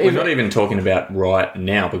even talking about right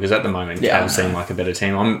now because at the moment Cavs seem like a better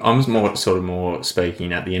team. I'm more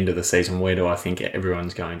speaking at the end of the season. Where do I think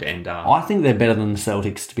everyone's going to end up? I think they're better than the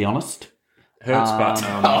Celtics, to be honest. Hurts, but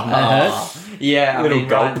hurts. Yeah,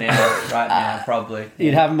 right now, probably.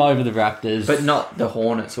 You'd have them over the Raptors, but not the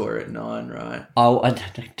Hornets were at 9, right? Oh, I'm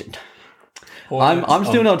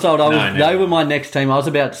still not sold. They were my next team. I was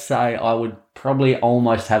about to say I would probably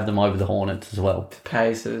almost have them over the Hornets as well. The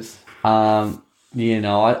Pacers. I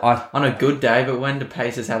on a good day, but when do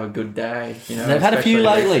Pacers have a good day? They've had a few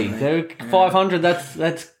lately. They're 500.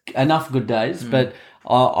 That's enough good days, but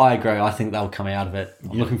I agree. I think they'll come out of it.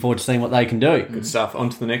 I'm looking forward to seeing what they can do. Good stuff. On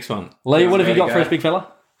to the next one. Lee, what have you got for us, big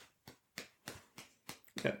fella?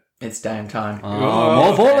 It's Dame time.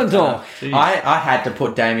 More Portland talk. I had to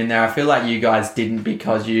put Dame in there. I feel like you guys didn't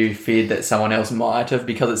because you feared that someone else might have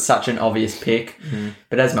because it's such an obvious pick.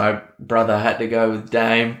 But as my brother had to go with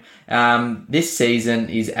Dame. This season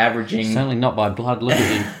he's averaging... Certainly not by blood. Look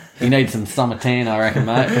at him. He needs some summer tan, I reckon,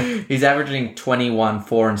 mate. He's averaging 21,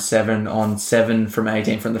 4 and 7 on 7 from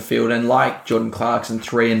 18 from the field. And like Jordan Clarkson,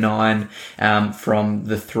 3 and 9 from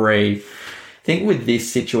the 3. I think with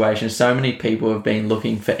this situation, so many people have been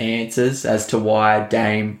looking for answers as to why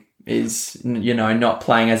Dame is, not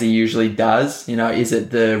playing as he usually does. Is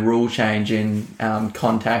it the rule change in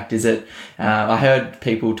contact? Is it, I heard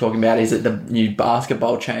people talking about, is it the new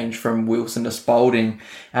basketball change from Wilson to Spalding?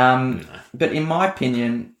 But in my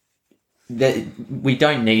opinion, that we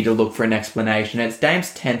don't need to look for an explanation. It's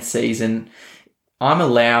Dame's 10th season. I'm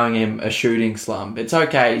allowing him a shooting slump. It's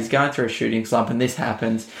okay. He's going through a shooting slump and this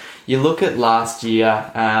happens. You look at last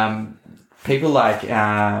year, people like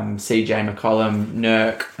CJ McCollum,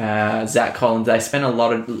 Nurk, Zach Collins, they spent a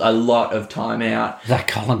lot of time out. Zach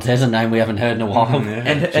Collins, there's a name we haven't heard in a while.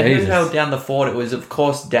 And who held down the fort? It was, of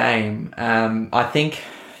course, Dame. I think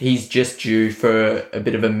he's just due for a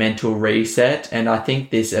bit of a mental reset, and I think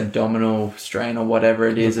this abdominal strain or whatever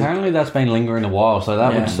it is. Apparently that's been lingering a while, so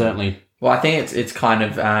that would certainly... Well, I think it's kind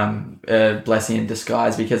of a blessing in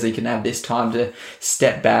disguise because he can have this time to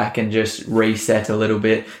step back and just reset a little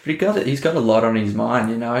bit. But he's got a lot on his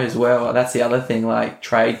mind, as well. That's the other thing, like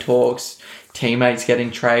trade talks, teammates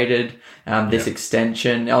getting traded, this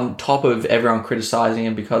extension, on top of everyone criticising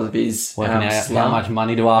him because of his working out slump. how much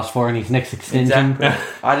money to ask for in his next extension. Exactly.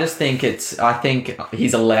 I think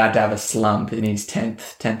he's allowed to have a slump in his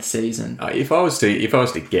 10th season. If I was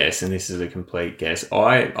to guess, and this is a complete guess,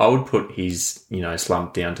 I would put his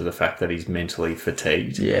slump down to the fact that he's mentally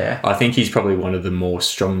fatigued. Yeah, I think he's probably one of the more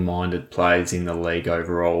strong-minded players in the league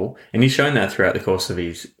overall, and he's shown that throughout the course of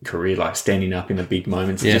his career, like standing up in the big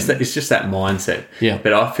moments. It's just that mindset. Yeah.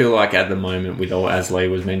 But I feel like at the moment, with all, as Lee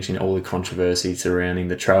was mentioning, all the controversy surrounding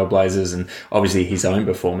the Trailblazers and obviously his own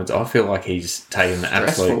performance, I feel like he's taken the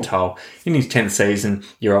absolute toll. In his 10th season,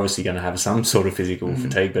 you're obviously going to have some sort of physical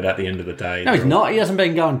fatigue, but at the end of the day... No, he's not. He hasn't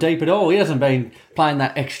been going deep at all. He hasn't been playing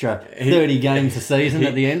that extra 30 games a season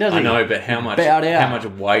at the end, has he? I know, but how much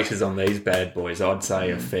weight is on these bad boys? I'd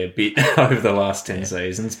say a fair bit over the last 10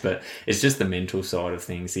 seasons, but it's just the mental side of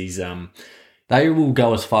things. He's... They will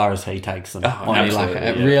go as far as he takes them.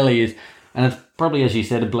 It really is. And it's probably, as you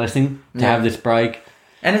said, a blessing to have this break.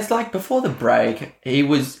 And it's like before the break, he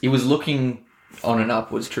was looking on an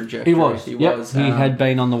upwards trajectory. He was. He had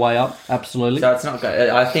been on the way up, absolutely. So it's not good.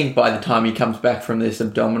 I think by the time he comes back from this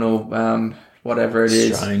abdominal, whatever it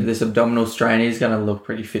is, this abdominal strain, he's going to look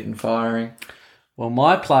pretty fit and firing. Well,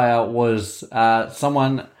 my player was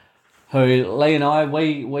someone... who Lee and I,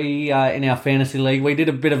 we in our fantasy league, we did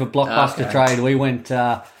a bit of a blockbuster trade. We went,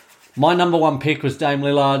 my number one pick was Dame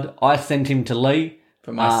Lillard. I sent him to Lee.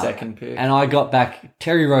 For my second pick. And I got back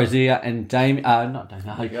Terry Rozier and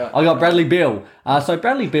I got Bradley Beal. So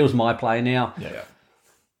Bradley Beal's my player now. Yeah.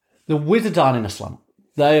 The Wizards aren't in a slump.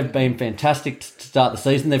 They have been fantastic to start the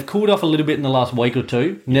season. They've cooled off a little bit in the last week or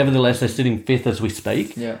two. Nevertheless, they're sitting fifth as we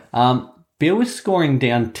speak. Yeah. Bill is scoring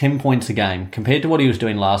down 10 points a game compared to what he was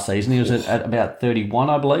doing last season. He was at about 31,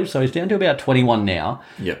 I believe. So he's down to about 21 now.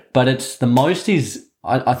 Yep. But it's the most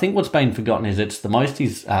I think what's been forgotten is it's the most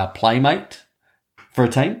he's playmate for a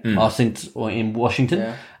team since in Washington.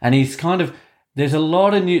 Yeah. And he's kind of, there's a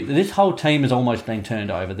lot of this whole team has almost been turned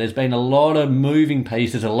over. There's been a lot of moving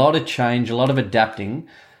pieces, a lot of change, a lot of adapting.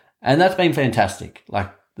 And that's been fantastic.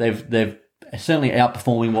 Like they've certainly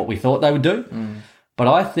outperforming what we thought they would do. But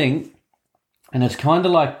I think, and it's kind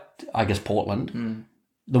of like, I guess, Portland.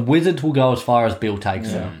 The Wizards will go as far as Bill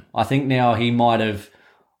takes them. I think now he might have...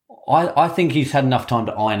 I think he's had enough time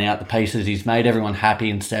to iron out the pieces. He's made everyone happy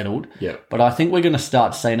and settled. Yeah. But I think we're going to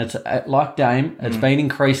start seeing it. Like Dame, it's been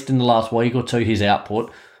increased in the last week or two, his output.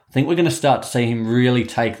 I think we're going to start to see him really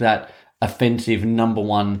take that offensive number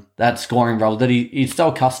one, that scoring role that he's so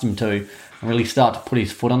accustomed to, and really start to put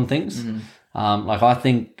his foot on things. I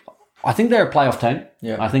think they're a playoff team.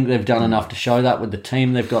 Yeah. I think they've done enough to show that with the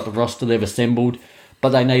team. They've got the roster they've assembled, but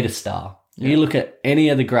they need a star. Yeah. You look at any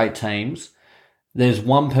of the great teams, there's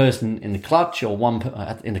one person in the clutch or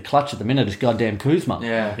in the clutch at the minute is goddamn Kuzma.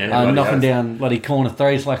 Knocking down bloody corner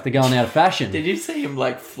threes like they're going out of fashion. Did you see him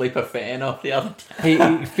flip a fan off the other day? He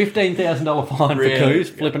 $15,000 fine for Kuz,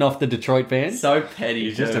 flipping off the Detroit fan. So petty.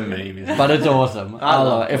 He's just a meme, isn't he? But it's awesome.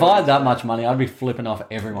 If I had that much money, I'd be flipping off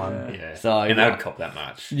everyone. Yeah. So, and they'd cop that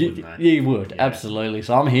much, wouldn't they? You would, absolutely.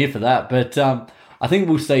 So I'm here for that. But I think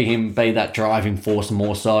we'll see him be that driving force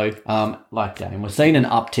more so. Like Dame, we're seeing an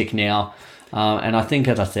uptick now. And I think,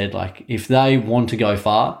 as I said, if they want to go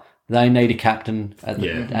far, they need a captain at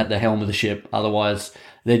the helm of the ship. Otherwise,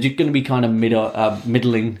 they're just going to be kind of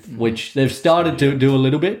middling, which they've started to do a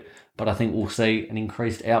little bit. But I think we'll see an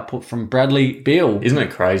increased output from Bradley Beal. Isn't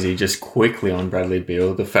it crazy, just quickly on Bradley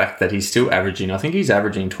Beal, the fact that he's still averaging, I think he's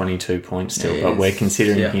averaging 22 points still, but we're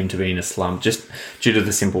considering him to be in a slump just due to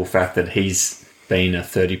the simple fact that he's been a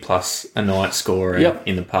 30-plus a night scorer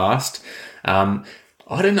in the past.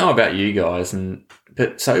 I don't know about you guys,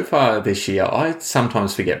 but so far this year, I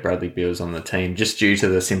sometimes forget Bradley Beal's on the team just due to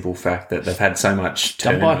the simple fact that they've had so much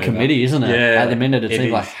turnover. Done by committee, isn't it? Yeah, at the minute, it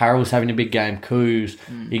seems like Harrell's having a big game, Kuz,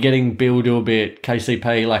 you're getting Beal do a bit,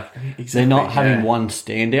 KCP, they're not having one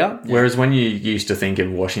standout. Whereas when you used to think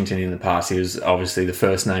of Washington in the past, he was obviously the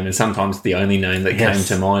first name and sometimes the only name that came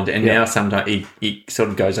to mind. And now sometimes he sort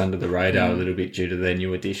of goes under the radar a little bit due to their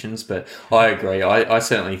new additions. But I agree. I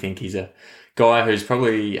certainly think he's a guy who's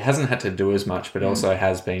probably hasn't had to do as much, but also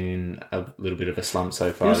has been in a little bit of a slump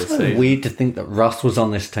so far this It's so season. weird to think that Russ was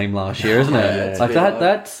on this team last year, isn't it? it's a Like bit that. odd.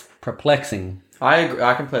 That's perplexing.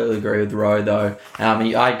 I completely agree with Rowe, though.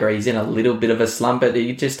 I agree he's in a little bit of a slump, but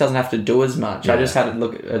he just doesn't have to do as much. I just had a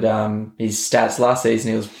look at his stats last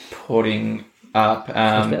season. He was putting up... It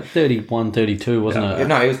was about 31, 32, wasn't it?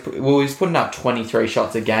 No, he was putting up 23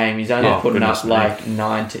 shots a game. He's only putting up like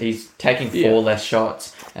 9. He's taking 4 less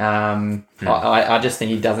shots. I just think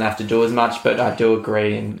he doesn't have to do as much, but I do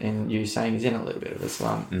agree in you saying he's in a little bit of a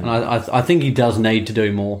slump. And I think he does need to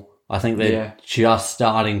do more. I think they're just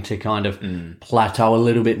starting to kind of plateau a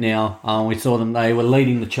little bit now. We saw them; they were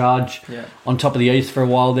leading the charge on top of the East for a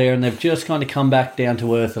while there, and they've just kind of come back down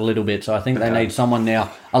to earth a little bit. So I think they need someone now,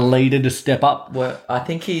 a leader, to step up. Well, I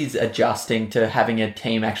think he's adjusting to having a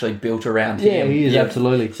team actually built around him. Yeah, he is,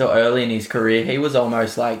 absolutely. So early in his career, he was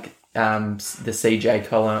almost like the CJ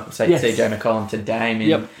McCollum to Dame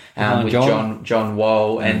with John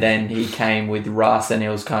Wall, and then he came with Russ, and it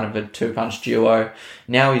was kind of a 2-punch duo.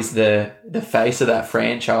 Now he's the face of that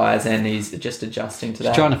franchise, and he's just adjusting to that.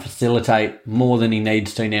 He's trying to facilitate more than he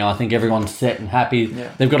needs to now. I think everyone's set and happy.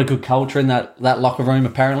 Yeah. They've got a good culture in that locker room,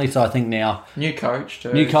 apparently. So I think now new coach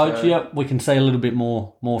too. We can see a little bit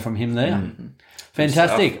more from him there. Mm-hmm.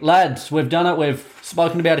 Fantastic. Lads, we've done it. We've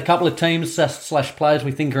spoken about a couple of teams / players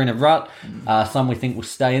we think are in a rut. Some we think will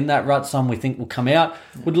stay in that rut. Some we think will come out.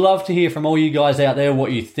 Would love to hear from all you guys out there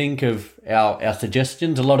what you think of our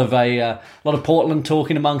suggestions. A lot of Portland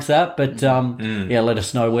talking amongst that. But let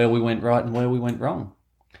us know where we went right and where we went wrong.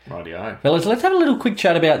 Rightio. Fellas, let's have a little quick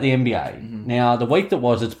chat about the NBA. Mm-hmm. Now, the week that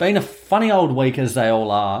was, it's been a funny old week as they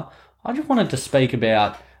all are. I just wanted to speak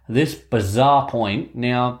about this bizarre point.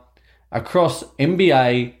 Now, across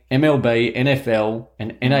NBA, MLB, NFL,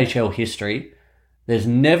 and NHL history, there's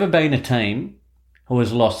never been a team who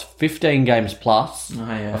has lost 15 games plus,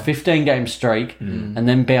 a 15-game streak, and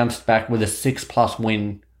then bounced back with a 6+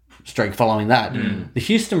 win streak following that. The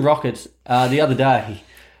Houston Rockets, the other day,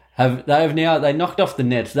 they knocked off the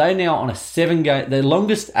Nets. They're now on a 7-game, their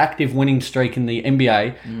longest active winning streak in the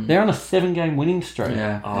NBA. They're on a 7-game winning streak.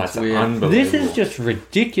 Yeah, that's weird. Unbelievable. This is just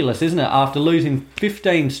ridiculous, isn't it? After losing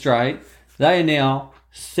 15 straight, they are now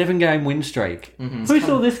 7-game win streak. Mm-hmm. Who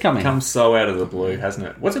saw this coming? Come so out of the blue, hasn't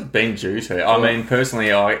it? What's it been due to? I mean,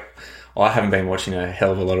 personally, I haven't been watching a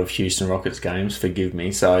hell of a lot of Houston Rockets games, forgive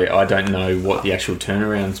me, so I don't know what the actual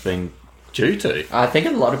turnaround's been due to. I think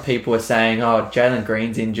a lot of people are saying, Jalen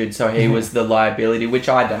Green's injured, so he was the liability, which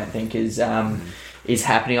I don't think is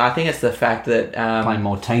happening. I think it's the fact that... playing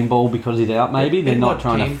more team ball because he's out, maybe. They're not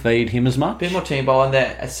trying to feed him as much. A bit more team ball, and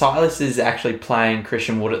that Silas is actually playing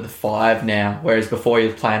Christian Wood at the 5 now, whereas before he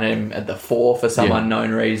was playing him at the 4 for some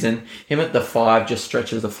unknown reason. Him at the 5 just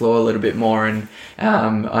stretches the floor a little bit more, and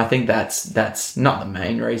I think that's not the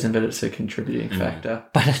main reason, but it's a contributing factor.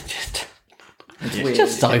 But it's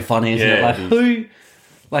just so funny, isn't it?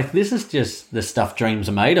 This is just the stuff dreams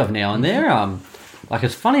are made of now, and they're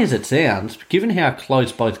as funny as it sounds, given how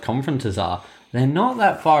close both conferences are, they're not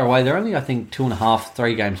that far away. They're only, I think, 2.5,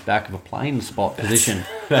 3 games back of a playing spot position.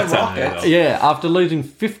 That's Rockets. Yeah, after losing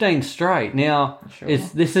 15 straight. Now,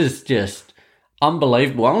 this is just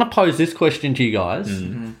unbelievable. I'm going to pose this question to you guys.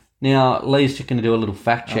 Mm-hmm. Now, Lee's just going to do a little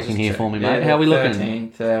fact checking here for me, mate. How are we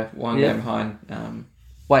looking? 13th, 1 game behind.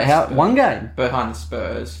 Wait, how? Spurs. 1 game? Behind the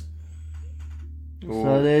Spurs. Ooh.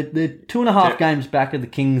 So they're 2.5 games back of the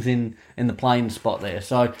Kings in the playing spot there.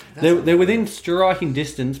 So they're within striking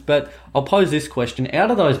distance, but I'll pose this question.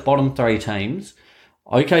 Out of those bottom 3 teams,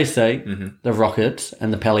 OKC, the Rockets,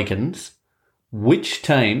 and the Pelicans, which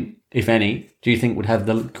team, if any, do you think would have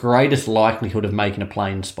the greatest likelihood of making a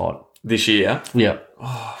playing spot? This year? Yeah.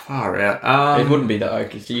 Oh, far out. It wouldn't be the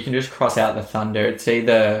OKC. So you can just cross out the Thunder. It's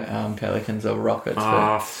either Pelicans or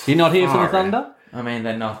Rockets. You're not here for the Thunder? I mean,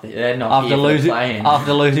 they're not after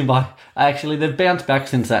losing by... Actually, they've bounced back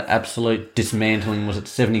since that absolute dismantling. Was it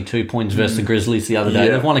 72 points versus the Grizzlies the other day?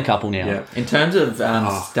 They've won a couple now. Yeah. In terms of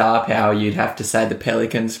star power, you'd have to say the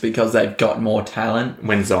Pelicans because they've got more talent.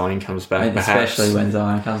 When Zion comes back, especially when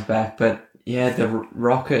Zion comes back. But, yeah, the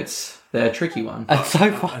Rockets, they're a tricky one. It's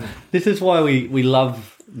so fun. This is why we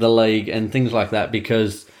love the league and things like that,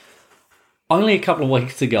 because only a couple of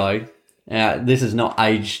weeks ago... this is not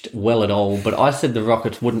aged well at all, but I said the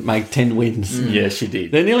Rockets wouldn't make 10 wins. Yes, you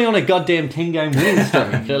did. They're nearly on a goddamn 10-game winning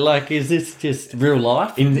streak. Is this just real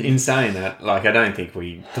life? In saying that, I don't think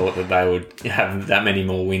we thought that they would have that many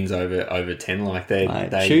more wins over 10.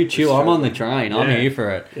 Choo-choo, I'm on the train. I'm here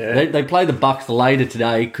for it. Yeah. They play the Bucks later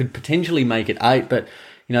today, could potentially make it 8, but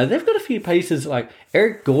they've got a few pieces, like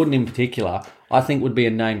Eric Gordon in particular, I think would be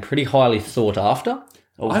a name pretty highly sought after.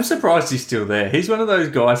 I'm surprised he's still there. He's one of those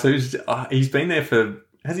guys who's he's been there for.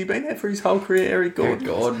 Has he been there for his whole career, Eric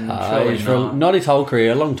Gordon? Not his whole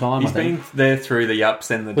career, a long time. He's been there through the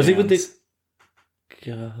ups and the downs. Was he with this?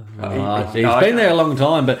 He's been there a long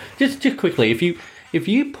time, but just quickly, if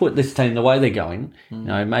you put this team the way they're going,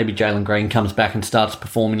 maybe Jalen Green comes back and starts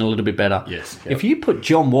performing a little bit better. Yes. Yep. If you put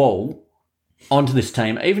John Wall onto this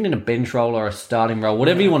team, even in a bench role or a starting role,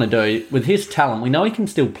 whatever you want to do, with his talent, we know he can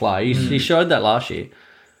still play. He showed that last year.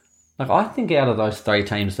 Like, I think out of those three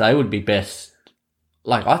teams, they would be best.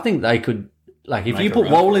 Like, I think they could, like, if you put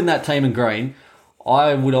Wall in that team and Green,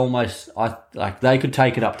 I would almost, they could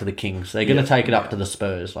take it up to the Kings. They're going to take it up to the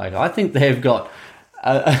Spurs. Like, I think they've got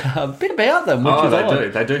a bit about them, which is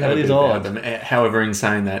odd. They do have a bit about them. However, in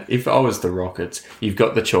saying that, if I was the Rockets, you've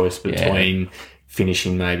got the choice between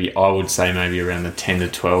finishing maybe around the 10 to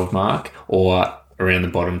 12 mark or around the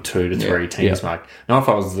bottom 2 to 3 teams mark. Now, if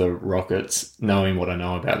I was the Rockets, knowing what I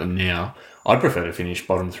know about them now, I'd prefer to finish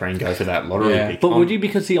bottom 3 and go for that lottery pick. But would you,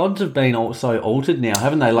 because the odds have been also altered now,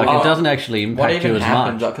 haven't they? Like, it doesn't actually impact you as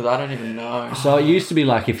much. Because I don't even know. So it used to be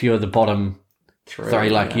like if you're the bottom three,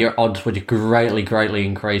 like your odds would greatly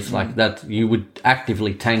increase. Like that, you would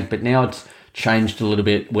actively tank. But now it's changed a little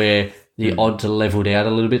bit where the odds are leveled out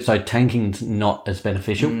a little bit, so tanking's not as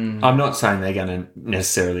beneficial. I'm not saying they're going to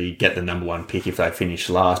necessarily get the number 1 pick if they finish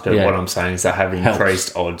last, but what I'm saying is they have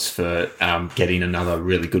increased odds for getting another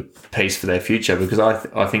really good piece for their future, because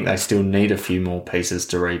I think they still need a few more pieces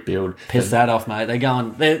to rebuild. Piss that off, mate. They're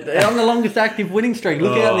on the longest active winning streak.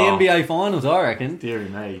 Look out in the NBA Finals, I reckon. Dear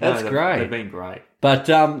me. That's great. They've been great. But,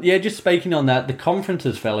 just speaking on that, the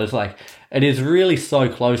conferences, fellas, like, it is really so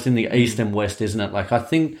close in the East and West, isn't it? Like, I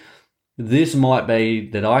think this might be,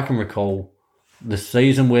 that I can recall, the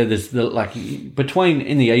season where there's between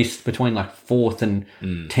in the East, between like 4th and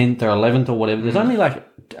 10th or 11th or whatever, there's only like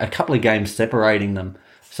a couple of games separating them.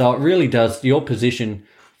 So it really does, your position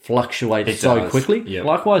fluctuates quickly. Yep.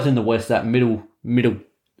 Likewise in the West, that middle,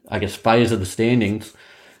 I guess, phase of the standings,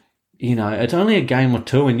 it's only a game or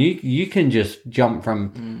two, and you can just jump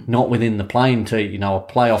from not within the plane to, a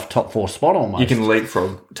playoff top 4 spot almost. You can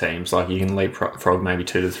leapfrog teams, like you can leapfrog maybe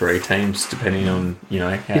 2 to 3 teams, depending on,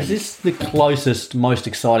 how... Is this the closest, most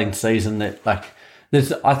exciting season that, like,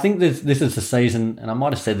 I think this is the season, and I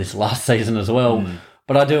might have said this last season as well,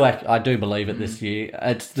 but I do believe it this year.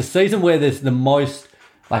 It's the season where there's the most,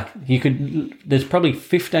 like, there's probably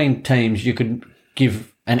 15 teams you could give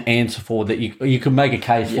an answer for that you could make a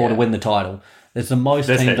case for to win the title. There's the most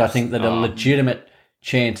teams, I think, that are legitimate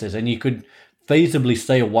chances, and you could feasibly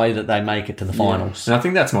see a way that they make it to the finals. And I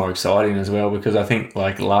think that's more exciting as well, because I think,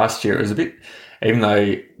 like, last year it was a bit, even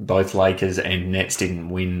though both Lakers and Nets didn't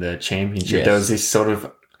win the championship, there was this sort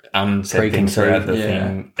of unsaid thing throughout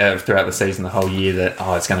the season, the whole year, that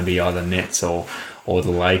it's going to be either Nets or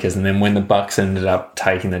the Lakers. And then when the Bucks ended up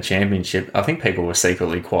taking the championship, I think people were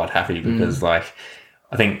secretly quite happy, because like,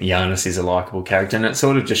 I think Giannis is a likable character, and it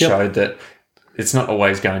sort of just showed that it's not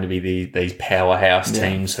always going to be these powerhouse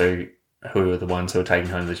teams who are the ones who are taking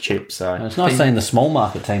home the chip. So it's nice seeing the small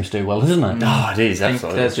market teams do well, isn't it? Oh, it is,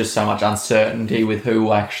 absolutely. There's just so much uncertainty with who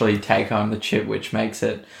will actually take home the chip, which makes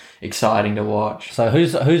it exciting to watch. So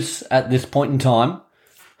who's at this point in time,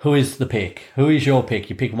 who is the pick? Who is your pick?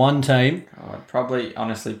 You pick one team. Probably.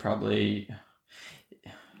 I'd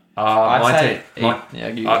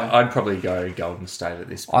probably go Golden State at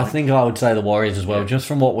this point. I think I would say the Warriors as well, just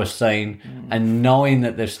from what we've seen, and knowing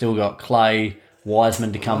that they've still got Clay,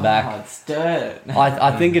 Wiseman to come back. It's dirt.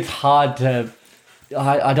 I think it's hard to...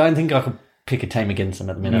 I don't think I could pick a team against them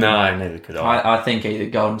at the minute. No, neither could I. I think either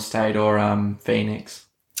Golden State or Phoenix.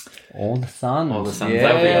 Or the Suns. Yeah. They'll be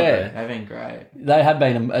up there. They've been great. They have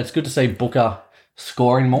been. It's good to see Booker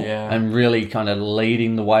scoring more and really kind of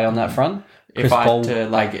leading the way on that front. If I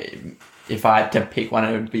had to pick one,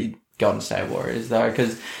 it would be Golden State Warriors, though,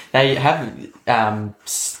 because they have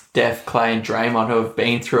Steph, Clay, and Draymond, who have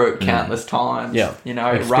been through it countless times. Yeah,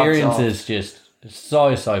 experience is just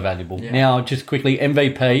so valuable. Yeah. Now, just quickly,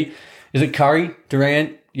 MVP, is it Curry,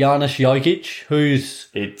 Durant, Giannis, Jokic?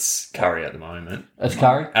 It's Curry at the moment. It's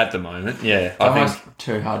Curry at the moment. Yeah, I think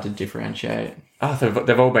too hard to differentiate. Oh,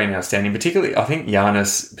 they've all been outstanding. Particularly, I think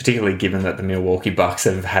Giannis, particularly given that the Milwaukee Bucks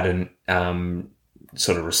have had an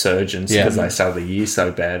sort of resurgence because they started the year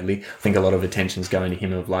so badly. I think a lot of attention's going to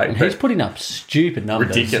him of late. And he's putting up stupid numbers,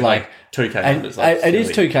 ridiculous, like 2K numbers. It is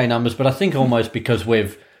 2K numbers, but I think almost because we're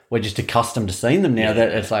just accustomed to seeing them now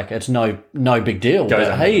that it's like it's no big deal.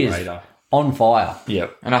 But he is on fire.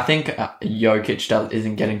 Yep. And I think Jokic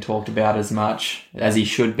isn't getting talked about as much as he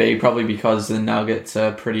should be, probably because the Nuggets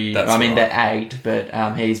are pretty... they're 8,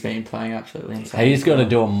 but he's been playing absolutely insane. He's got to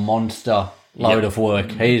do a monster load of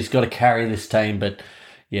work. He's got to carry this team, but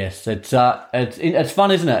yes, it's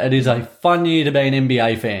fun, isn't it? It is a fun year to be an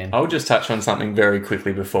NBA fan. I'll just touch on something very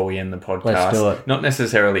quickly before we end the podcast. Let's do it. Not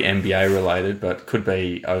necessarily NBA related, but could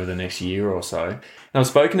be over the next year or so. And I've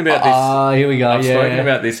spoken about this. Here we go. I've spoken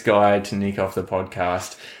about this guy to Nick off the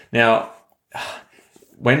podcast. Now,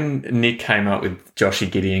 when Nick came up with Joshy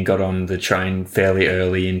Giddey and got on the train fairly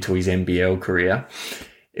early into his NBL career,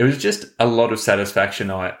 it was just a lot of satisfaction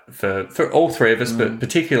for all three of us, but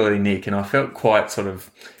particularly Nick. And I felt quite sort of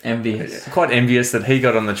envious that he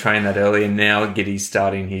got on the train that early, and now Giddey's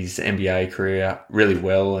starting his NBA career really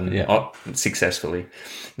well and successfully.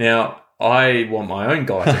 Now, I want my own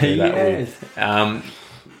guy to do that with.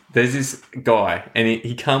 There's this guy, and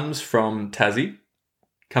he comes from Tassie.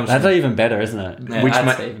 That's even better, isn't it? Yeah,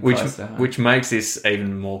 which makes this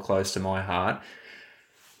even more close to my heart.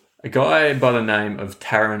 A guy by the name of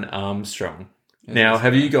Taron Armstrong. Now,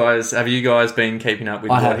 have you guys been keeping up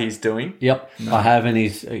with what he's doing? Yep, no. I have, and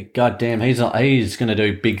he's goddamn. He's going to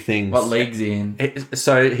do big things. What league's he in?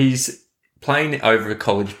 So he's playing over a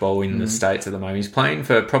college ball in the States at the moment. He's playing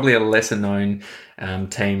for probably a lesser known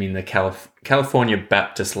team in the California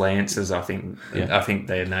Baptist Lancers, I think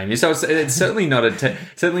their name is. So it's certainly not a team.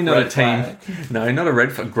 Flag. No, not a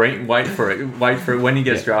red flag. Green. Wait for it. When he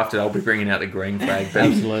gets drafted, I'll be bringing out the green flag. But,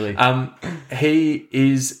 absolutely. He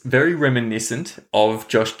is very reminiscent of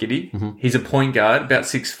Josh Giddey. Mm-hmm. He's a point guard, about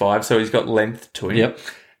 6'5", so he's got length to him.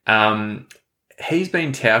 Yep. He's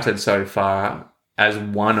been touted so far as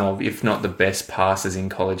one of, if not the best passers in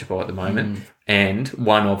college ball at the moment, and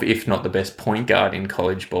one of, if not the best point guard in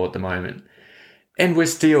college ball at the moment. And we're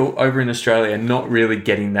still, over in Australia, not really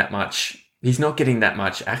getting that much. He's not getting that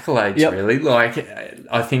much accolades, really. Like,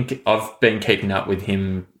 I think I've been keeping up with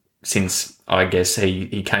him since, I guess,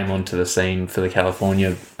 he came onto the scene for the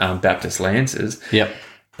California Baptist Lancers. Yep.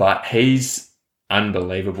 But he's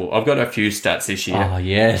unbelievable. I've got a few stats this year. Oh,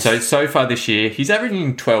 yes. So far this year, he's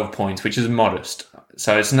averaging 12 points, which is modest.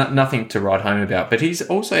 So it's nothing to write home about. But he's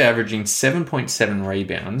also averaging 7.7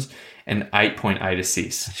 rebounds and 8.8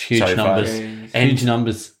 assists. That's huge numbers. Huge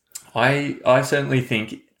numbers. I certainly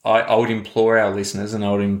think I would implore our listeners, and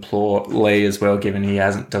I would implore Lee as well, given he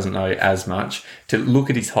doesn't know as much, to look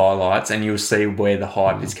at his highlights and you'll see where the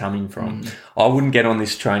hype is coming from. I wouldn't get on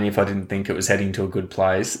this train if I didn't think it was heading to a good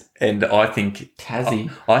place. And I think Tassie.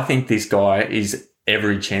 I think this guy is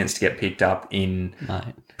every chance to get picked up in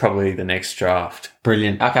probably the next draft.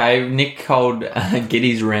 Brilliant. Okay, Nick called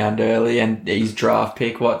Giddey's round early and his draft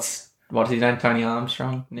pick. What's his name? Tony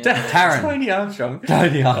Armstrong? Taron. Tony Armstrong.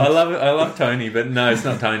 Tony Armstrong. I love Tony, but no, it's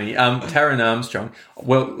not Tony. Taron Armstrong.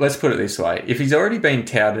 Well, let's put it this way. If he's already been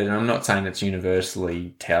touted, and I'm not saying it's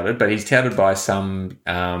universally touted, but he's touted by some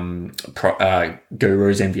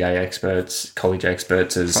gurus, NBA experts, college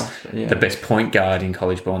experts as the best point guard in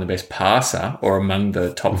college ball and the best passer, or among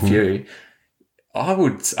the top few, I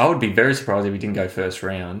would be very surprised if he didn't go first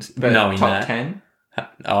round. But knowing top that. 10?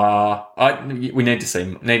 We need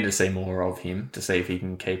to see more of him to see if he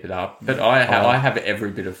can keep it up. But I have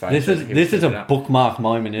every bit of faith. This is a bookmark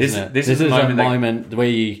moment, isn't it? This is a moment where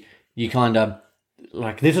you kind of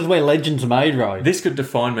like, this is where legends are made, right? This could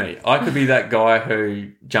define me. I could be that guy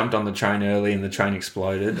who jumped on the train early and the train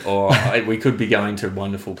exploded, or we could be going to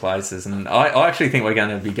wonderful places. And I actually think we're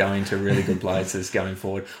going to be going to really good places going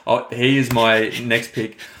forward. He is my next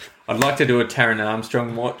pick. I'd like to do a Taron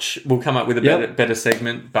Armstrong watch. We'll come up with a better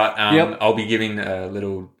segment, but I'll be giving a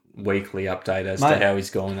little weekly update as to how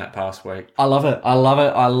he's gone that past week. I love it.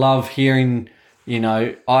 I love hearing,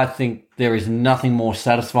 I think there is nothing more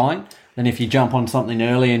satisfying than if you jump on something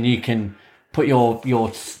early and you can put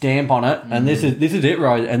your stamp on it. And this is it,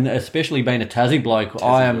 right? And especially being a Tassie bloke,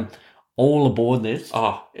 I am all aboard this.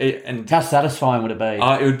 And how satisfying would it be?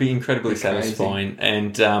 It would be incredibly satisfying.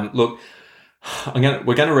 And look, we're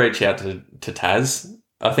going to reach out to Taz.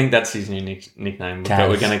 I think that's his new nickname, but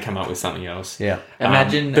we're going to come up with something else. Yeah,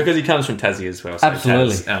 imagine because he comes from Tassie as well. So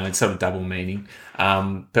absolutely, Taz, it's sort of double meaning.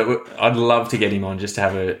 But I'd love to get him on just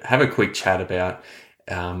to have a quick chat about.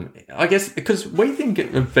 I guess because we think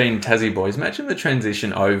of being Tassie boys. Imagine the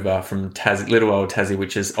transition over from Tassie, little old Tassie,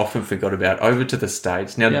 which is often forgot about, over to the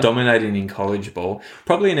States. Now dominating in college ball,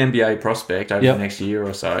 probably an NBA prospect over the next year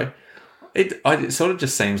or so. It sort of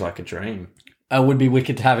just seems like a dream. It would be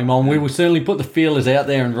wicked to have him on. We will certainly put the feelers out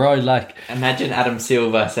there and road. Like, imagine Adam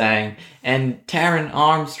Silver saying, "And Taron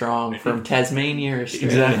Armstrong from Tasmania."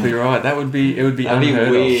 Exactly right. That would be unheard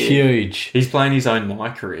of. Huge. He's playing his own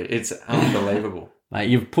my career. It's unbelievable. Mate,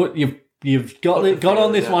 you've got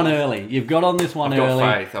on this one early. You've got on this one early.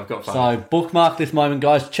 I've got faith. So bookmark this moment,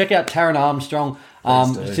 guys. Check out Taron Armstrong.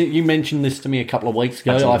 do. So you mentioned this to me a couple of weeks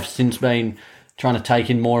ago. Absolutely. I've since been trying to take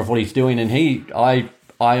in more of what he's doing, and I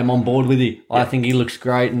am on board with it. I think he looks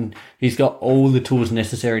great, and he's got all the tools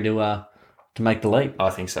necessary to make the leap. I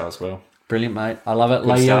think so as well. Brilliant, mate. I love it.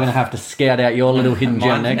 Lee, stuff. you're going to have to scout out your little hidden gem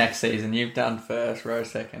Mine's next. next season. You've done first, row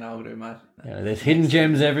second. I'll do mate. Yeah, there's hidden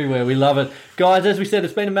gems everywhere. We love it. Guys, as we said,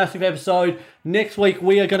 it's been a massive episode. Next week,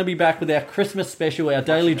 we are going to be back with our Christmas special, our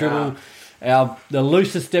Daily Dribble, the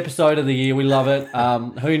loosest episode of the year. We love it.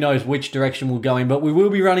 Who knows which direction we'll go in, but we will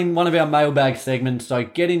be running one of our mailbag segments, so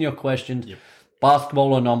get in your questions,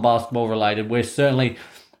 basketball or non-basketball related.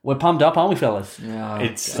 We're pumped up, aren't we, fellas? Yeah,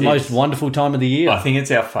 It's the most wonderful time of the year. I think it's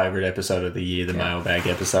our favourite episode of the year, the mailbag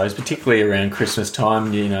episodes, particularly around Christmas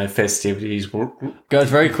time, festivities. Goes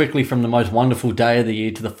very quickly from the most wonderful day of the year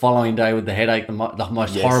to the following day with the headache, the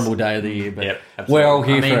most horrible day of the year. But we're all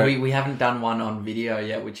here for it. We haven't done one on video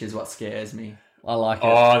yet, which is what scares me. I like it.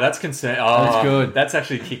 Oh, that's concern. Oh, That's good. That's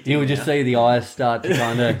actually kicked in. You would just see the eyes start to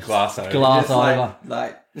kind of glass over. glass Just over.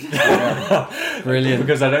 like Brilliant.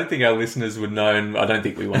 Because I don't think our listeners would know, and I don't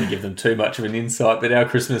think we want to give them too much of an insight, but our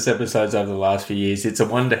Christmas episodes over the last few years, it's a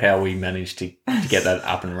wonder how we managed to get that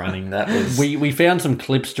up and running. That was We found some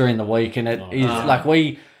clips during the week, and it is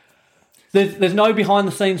like there's no behind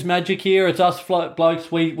the scenes magic here. It's us blokes.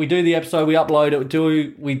 We do the episode, we upload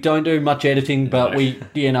it. We don't do much editing, but we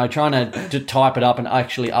trying to type it up and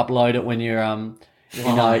actually upload it when you're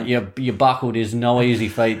you're buckled is no easy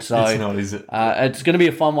feat. So it's not, is it? It's going to be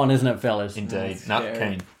a fun one, isn't it, fellas? Indeed. Not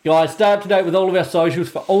keen. Guys, stay up to date with all of our socials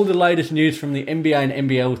for all the latest news from the NBA and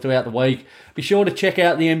NBL throughout the week. Be sure to check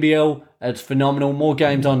out the NBL. It's phenomenal. More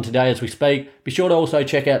games on today as we speak. Be sure to also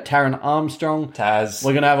check out Taron Armstrong. Taz.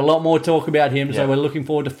 We're going to have a lot more talk about him, so we're looking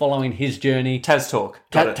forward to following his journey. Taz Talk.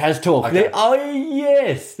 Got it. Taz Talk. Okay.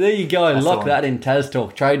 Yes. There you go. That's Lock the that in, Taz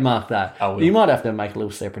Talk. Trademark that. I will. You might have to make a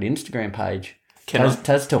little separate Instagram page. Can I?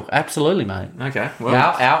 Taz Talk. Absolutely, mate. Okay. Well,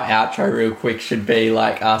 our outro real quick should be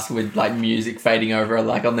like us with like music fading over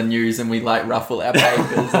like on the news, and we like ruffle our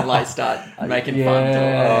papers and like start making fun.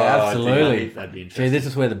 Absolutely. That'd be See, interesting. this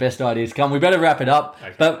is where the best ideas come. We better wrap it up.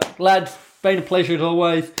 Okay. But, lads, been a pleasure as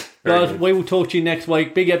always. Very Guys, good. we will talk to you next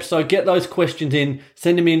week. Big episode. Get those questions in.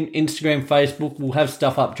 Send them in Instagram, Facebook. We'll have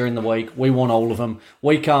stuff up during the week. We want all of them.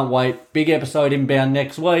 We can't wait. Big episode inbound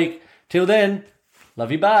next week. Till then,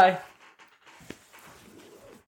 love you. Bye.